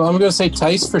 I'm going to say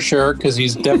Tice for sure because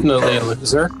he's definitely a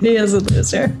loser. He is a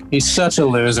loser. He's such a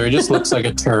loser. He just looks like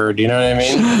a turd. You know what I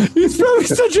mean? He's probably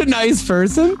such a nice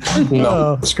person.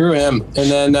 No, screw him. And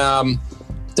then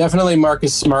definitely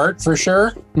Marcus Smart for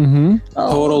sure. Mm-hmm.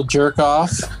 Total jerk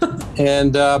off.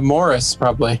 And Morris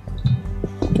probably.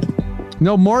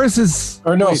 No, Morris is.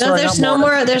 Or no, No, sorry, there's not no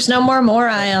Morris. more. There's no more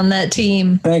Morai on that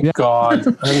team. Thank God.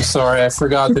 I'm sorry. I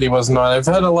forgot that he was not.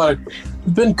 I've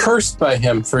been cursed by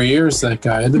him for years, that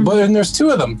guy. But and there's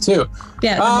two of them, too.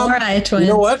 Yeah, the Morai twins.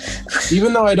 You know what?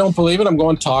 Even though I don't believe it, I'm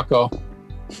going Taco.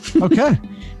 Okay.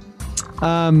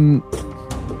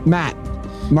 Matt,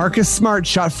 Marcus Smart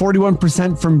shot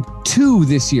 41% from 2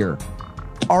 this year.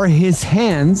 Are his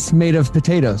hands made of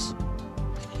potatoes?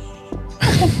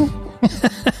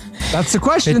 That's the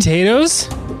question. Potatoes?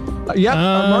 Yep.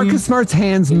 Are Marcus Smart's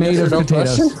hands made of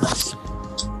potatoes?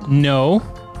 No.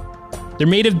 They're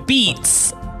made of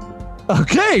beets.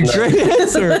 Okay, great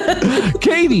answer.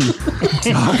 Katie,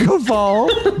 Taco Fall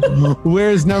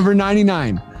wears number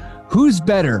 99. Who's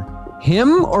better,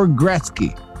 him or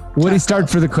Gretzky? Would he start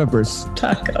for the Clippers?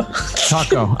 Taco.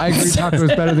 I agree. Taco is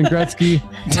better than Gretzky,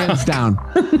 hands down.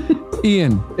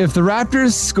 Ian, if the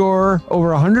Raptors score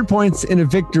over 100 points in a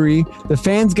victory, the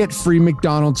fans get free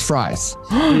McDonald's fries.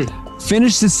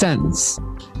 Finish the sentence.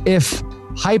 If,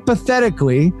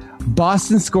 hypothetically,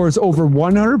 Boston scores over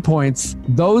 100 points,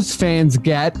 those fans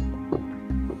get...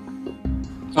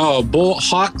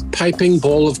 hot piping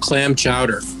bowl of clam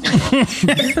chowder.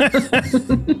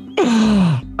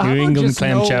 New England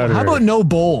clam chowder. How about no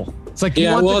bowl? It's like,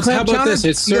 Yeah, well, how about this?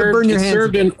 It's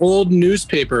served in old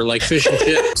newspaper like fish and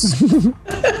chips.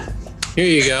 Here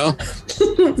you go.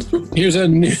 Here's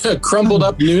a crumbled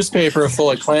up newspaper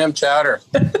full of clam chowder.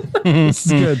 This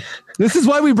is good. This is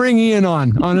why we bring Ian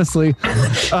on, honestly.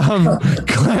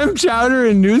 Clam chowder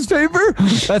and newspaper?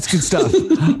 That's good stuff.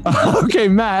 Okay,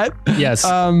 Matt. Yes.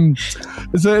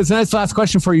 It's a nice last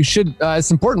question for you.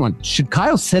 It's an important one. Should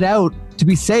Kyle sit out to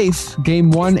be safe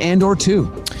game 1 and or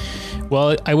 2?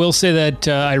 Well, I will say that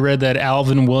I read that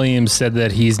Alvin Williams said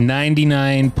that he's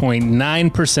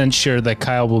 99.9% sure that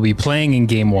Kyle will be playing in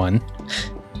game 1.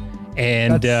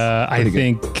 And I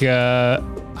think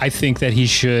that he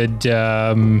should...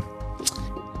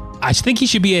 I think he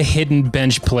should be a hidden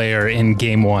bench player in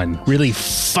game 1. Really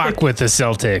fuck with the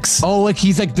Celtics. Oh, like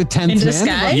he's like the 10th man?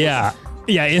 disguise? Yeah.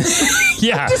 Yeah.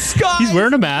 Yeah. Disguise. He's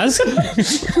wearing a mask. He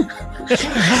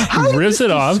rips it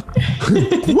off.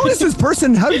 Who is this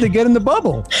person? How did they get in the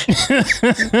bubble?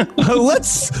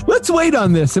 Let's wait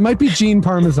on this. It might be Gene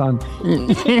Parmesan.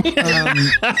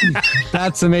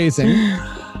 That's amazing.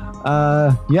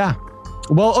 Yeah.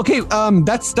 Well, okay.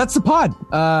 That's the pod.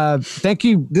 Thank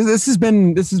you. This has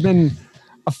been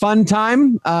a fun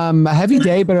time. A heavy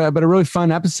day, but a really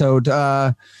fun episode.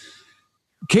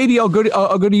 Katie, I'll go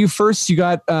to you first. You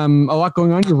got a lot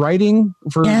going on. You're writing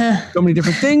for so many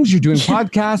different things. You're doing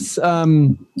podcasts.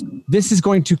 This is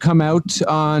going to come out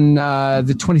on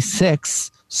the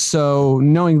 26th. So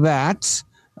knowing that,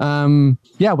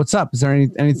 what's up? Is there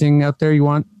anything out there you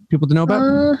want people to know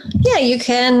about? Yeah, you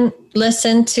can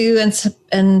listen to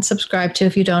and subscribe to,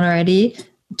 if you don't already,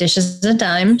 Dishes and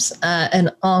Dimes,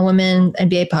 an all-women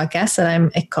NBA podcast that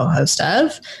I'm a co-host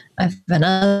of. I've been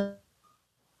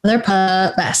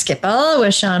basketball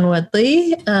with Sean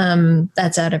Woodley.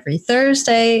 That's out every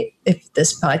Thursday. If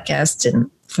this podcast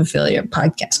didn't fulfill your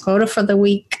podcast quota for the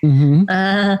week,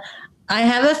 I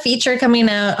have a feature coming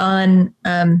out on.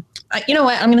 You know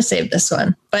what? I'm going to save this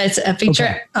one, but it's a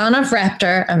feature on a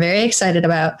Raptor. I'm very excited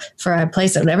about, for a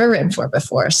place I've never written for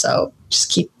before. So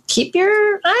just keep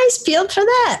your eyes peeled for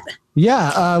that.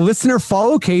 Yeah, listener,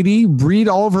 follow Katie. Read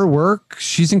all of her work.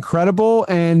 She's incredible,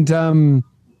 and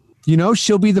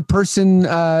she'll be the person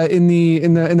in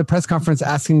the press conference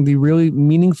asking the really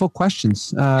meaningful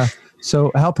questions.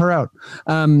 So help her out.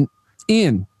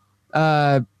 Ian,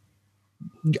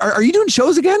 are you doing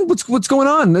shows again? What's going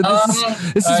on?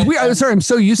 This is weird. I'm sorry. I'm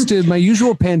so used to my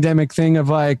usual pandemic thing of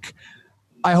like,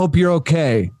 I hope you're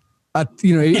okay.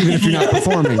 Even if you're not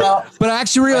performing. But I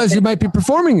actually realized you might be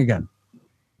performing again.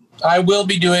 I will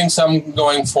be doing some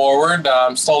going forward.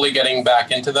 I'm slowly getting back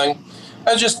into them.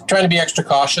 I was just trying to be extra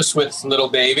cautious with little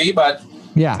baby, but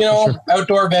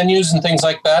outdoor venues and things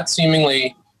like that,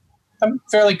 seemingly, I'm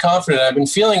fairly confident. I've been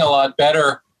feeling a lot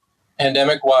better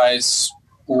pandemic-wise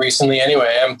recently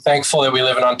anyway. I'm thankful that we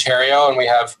live in Ontario and we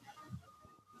have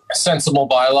sensible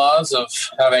bylaws of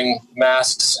having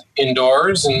masks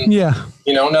indoors and,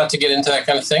 not to get into that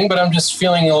kind of thing, but I'm just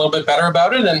feeling a little bit better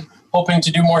about it and hoping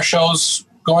to do more shows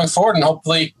going forward, and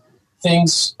hopefully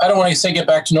things, I don't want to say get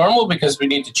back to normal because we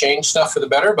need to change stuff for the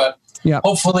better, but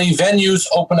hopefully venues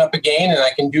open up again and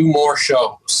I can do more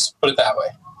shows, put it that way.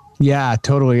 Yeah,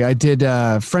 totally. I did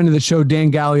a friend of the show, Dan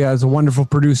Gallia, is a wonderful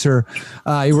producer.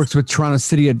 He works with Toronto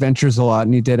City Adventures a lot,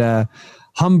 and he did a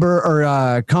Humber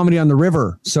or Comedy on the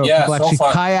River. So Yeah, people so actually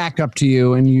fun. kayak up to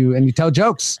you and you tell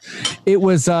jokes. It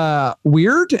was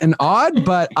weird and odd,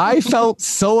 but I felt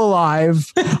so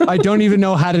alive. I don't even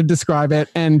know how to describe it.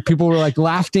 And people were like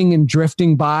laughing and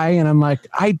drifting by, and I'm like,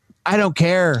 I don't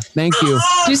care. Thank you.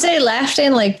 Did you say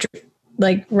laughing like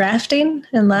rafting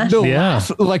and laughing? No, Yeah.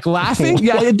 like laughing.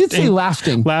 Yeah, I did say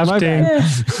laughing. My Laughing. bad.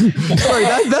 Sorry,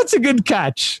 that's a good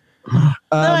catch. No,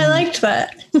 I liked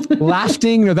that.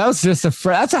 Laughing. No, that was just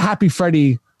that's a Happy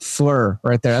Freddy slur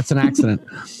right there. That's an accident.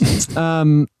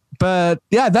 But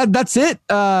yeah, that's it.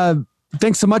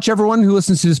 Thanks so much, everyone who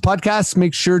listens to this podcast.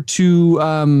 Make sure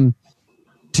to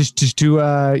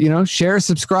share,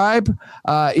 subscribe,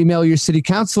 email your city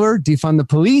councilor, defund the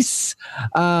police.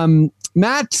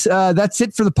 Matt, that's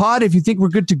it for the pod. If you think we're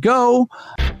good to go.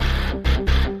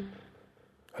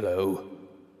 Hello?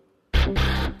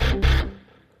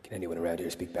 Can anyone around here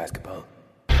speak basketball?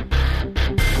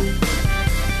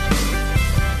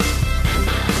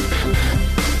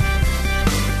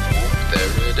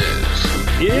 There it is.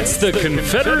 It's the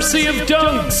Confederacy of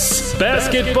Dunks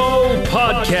Basketball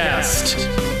Podcast.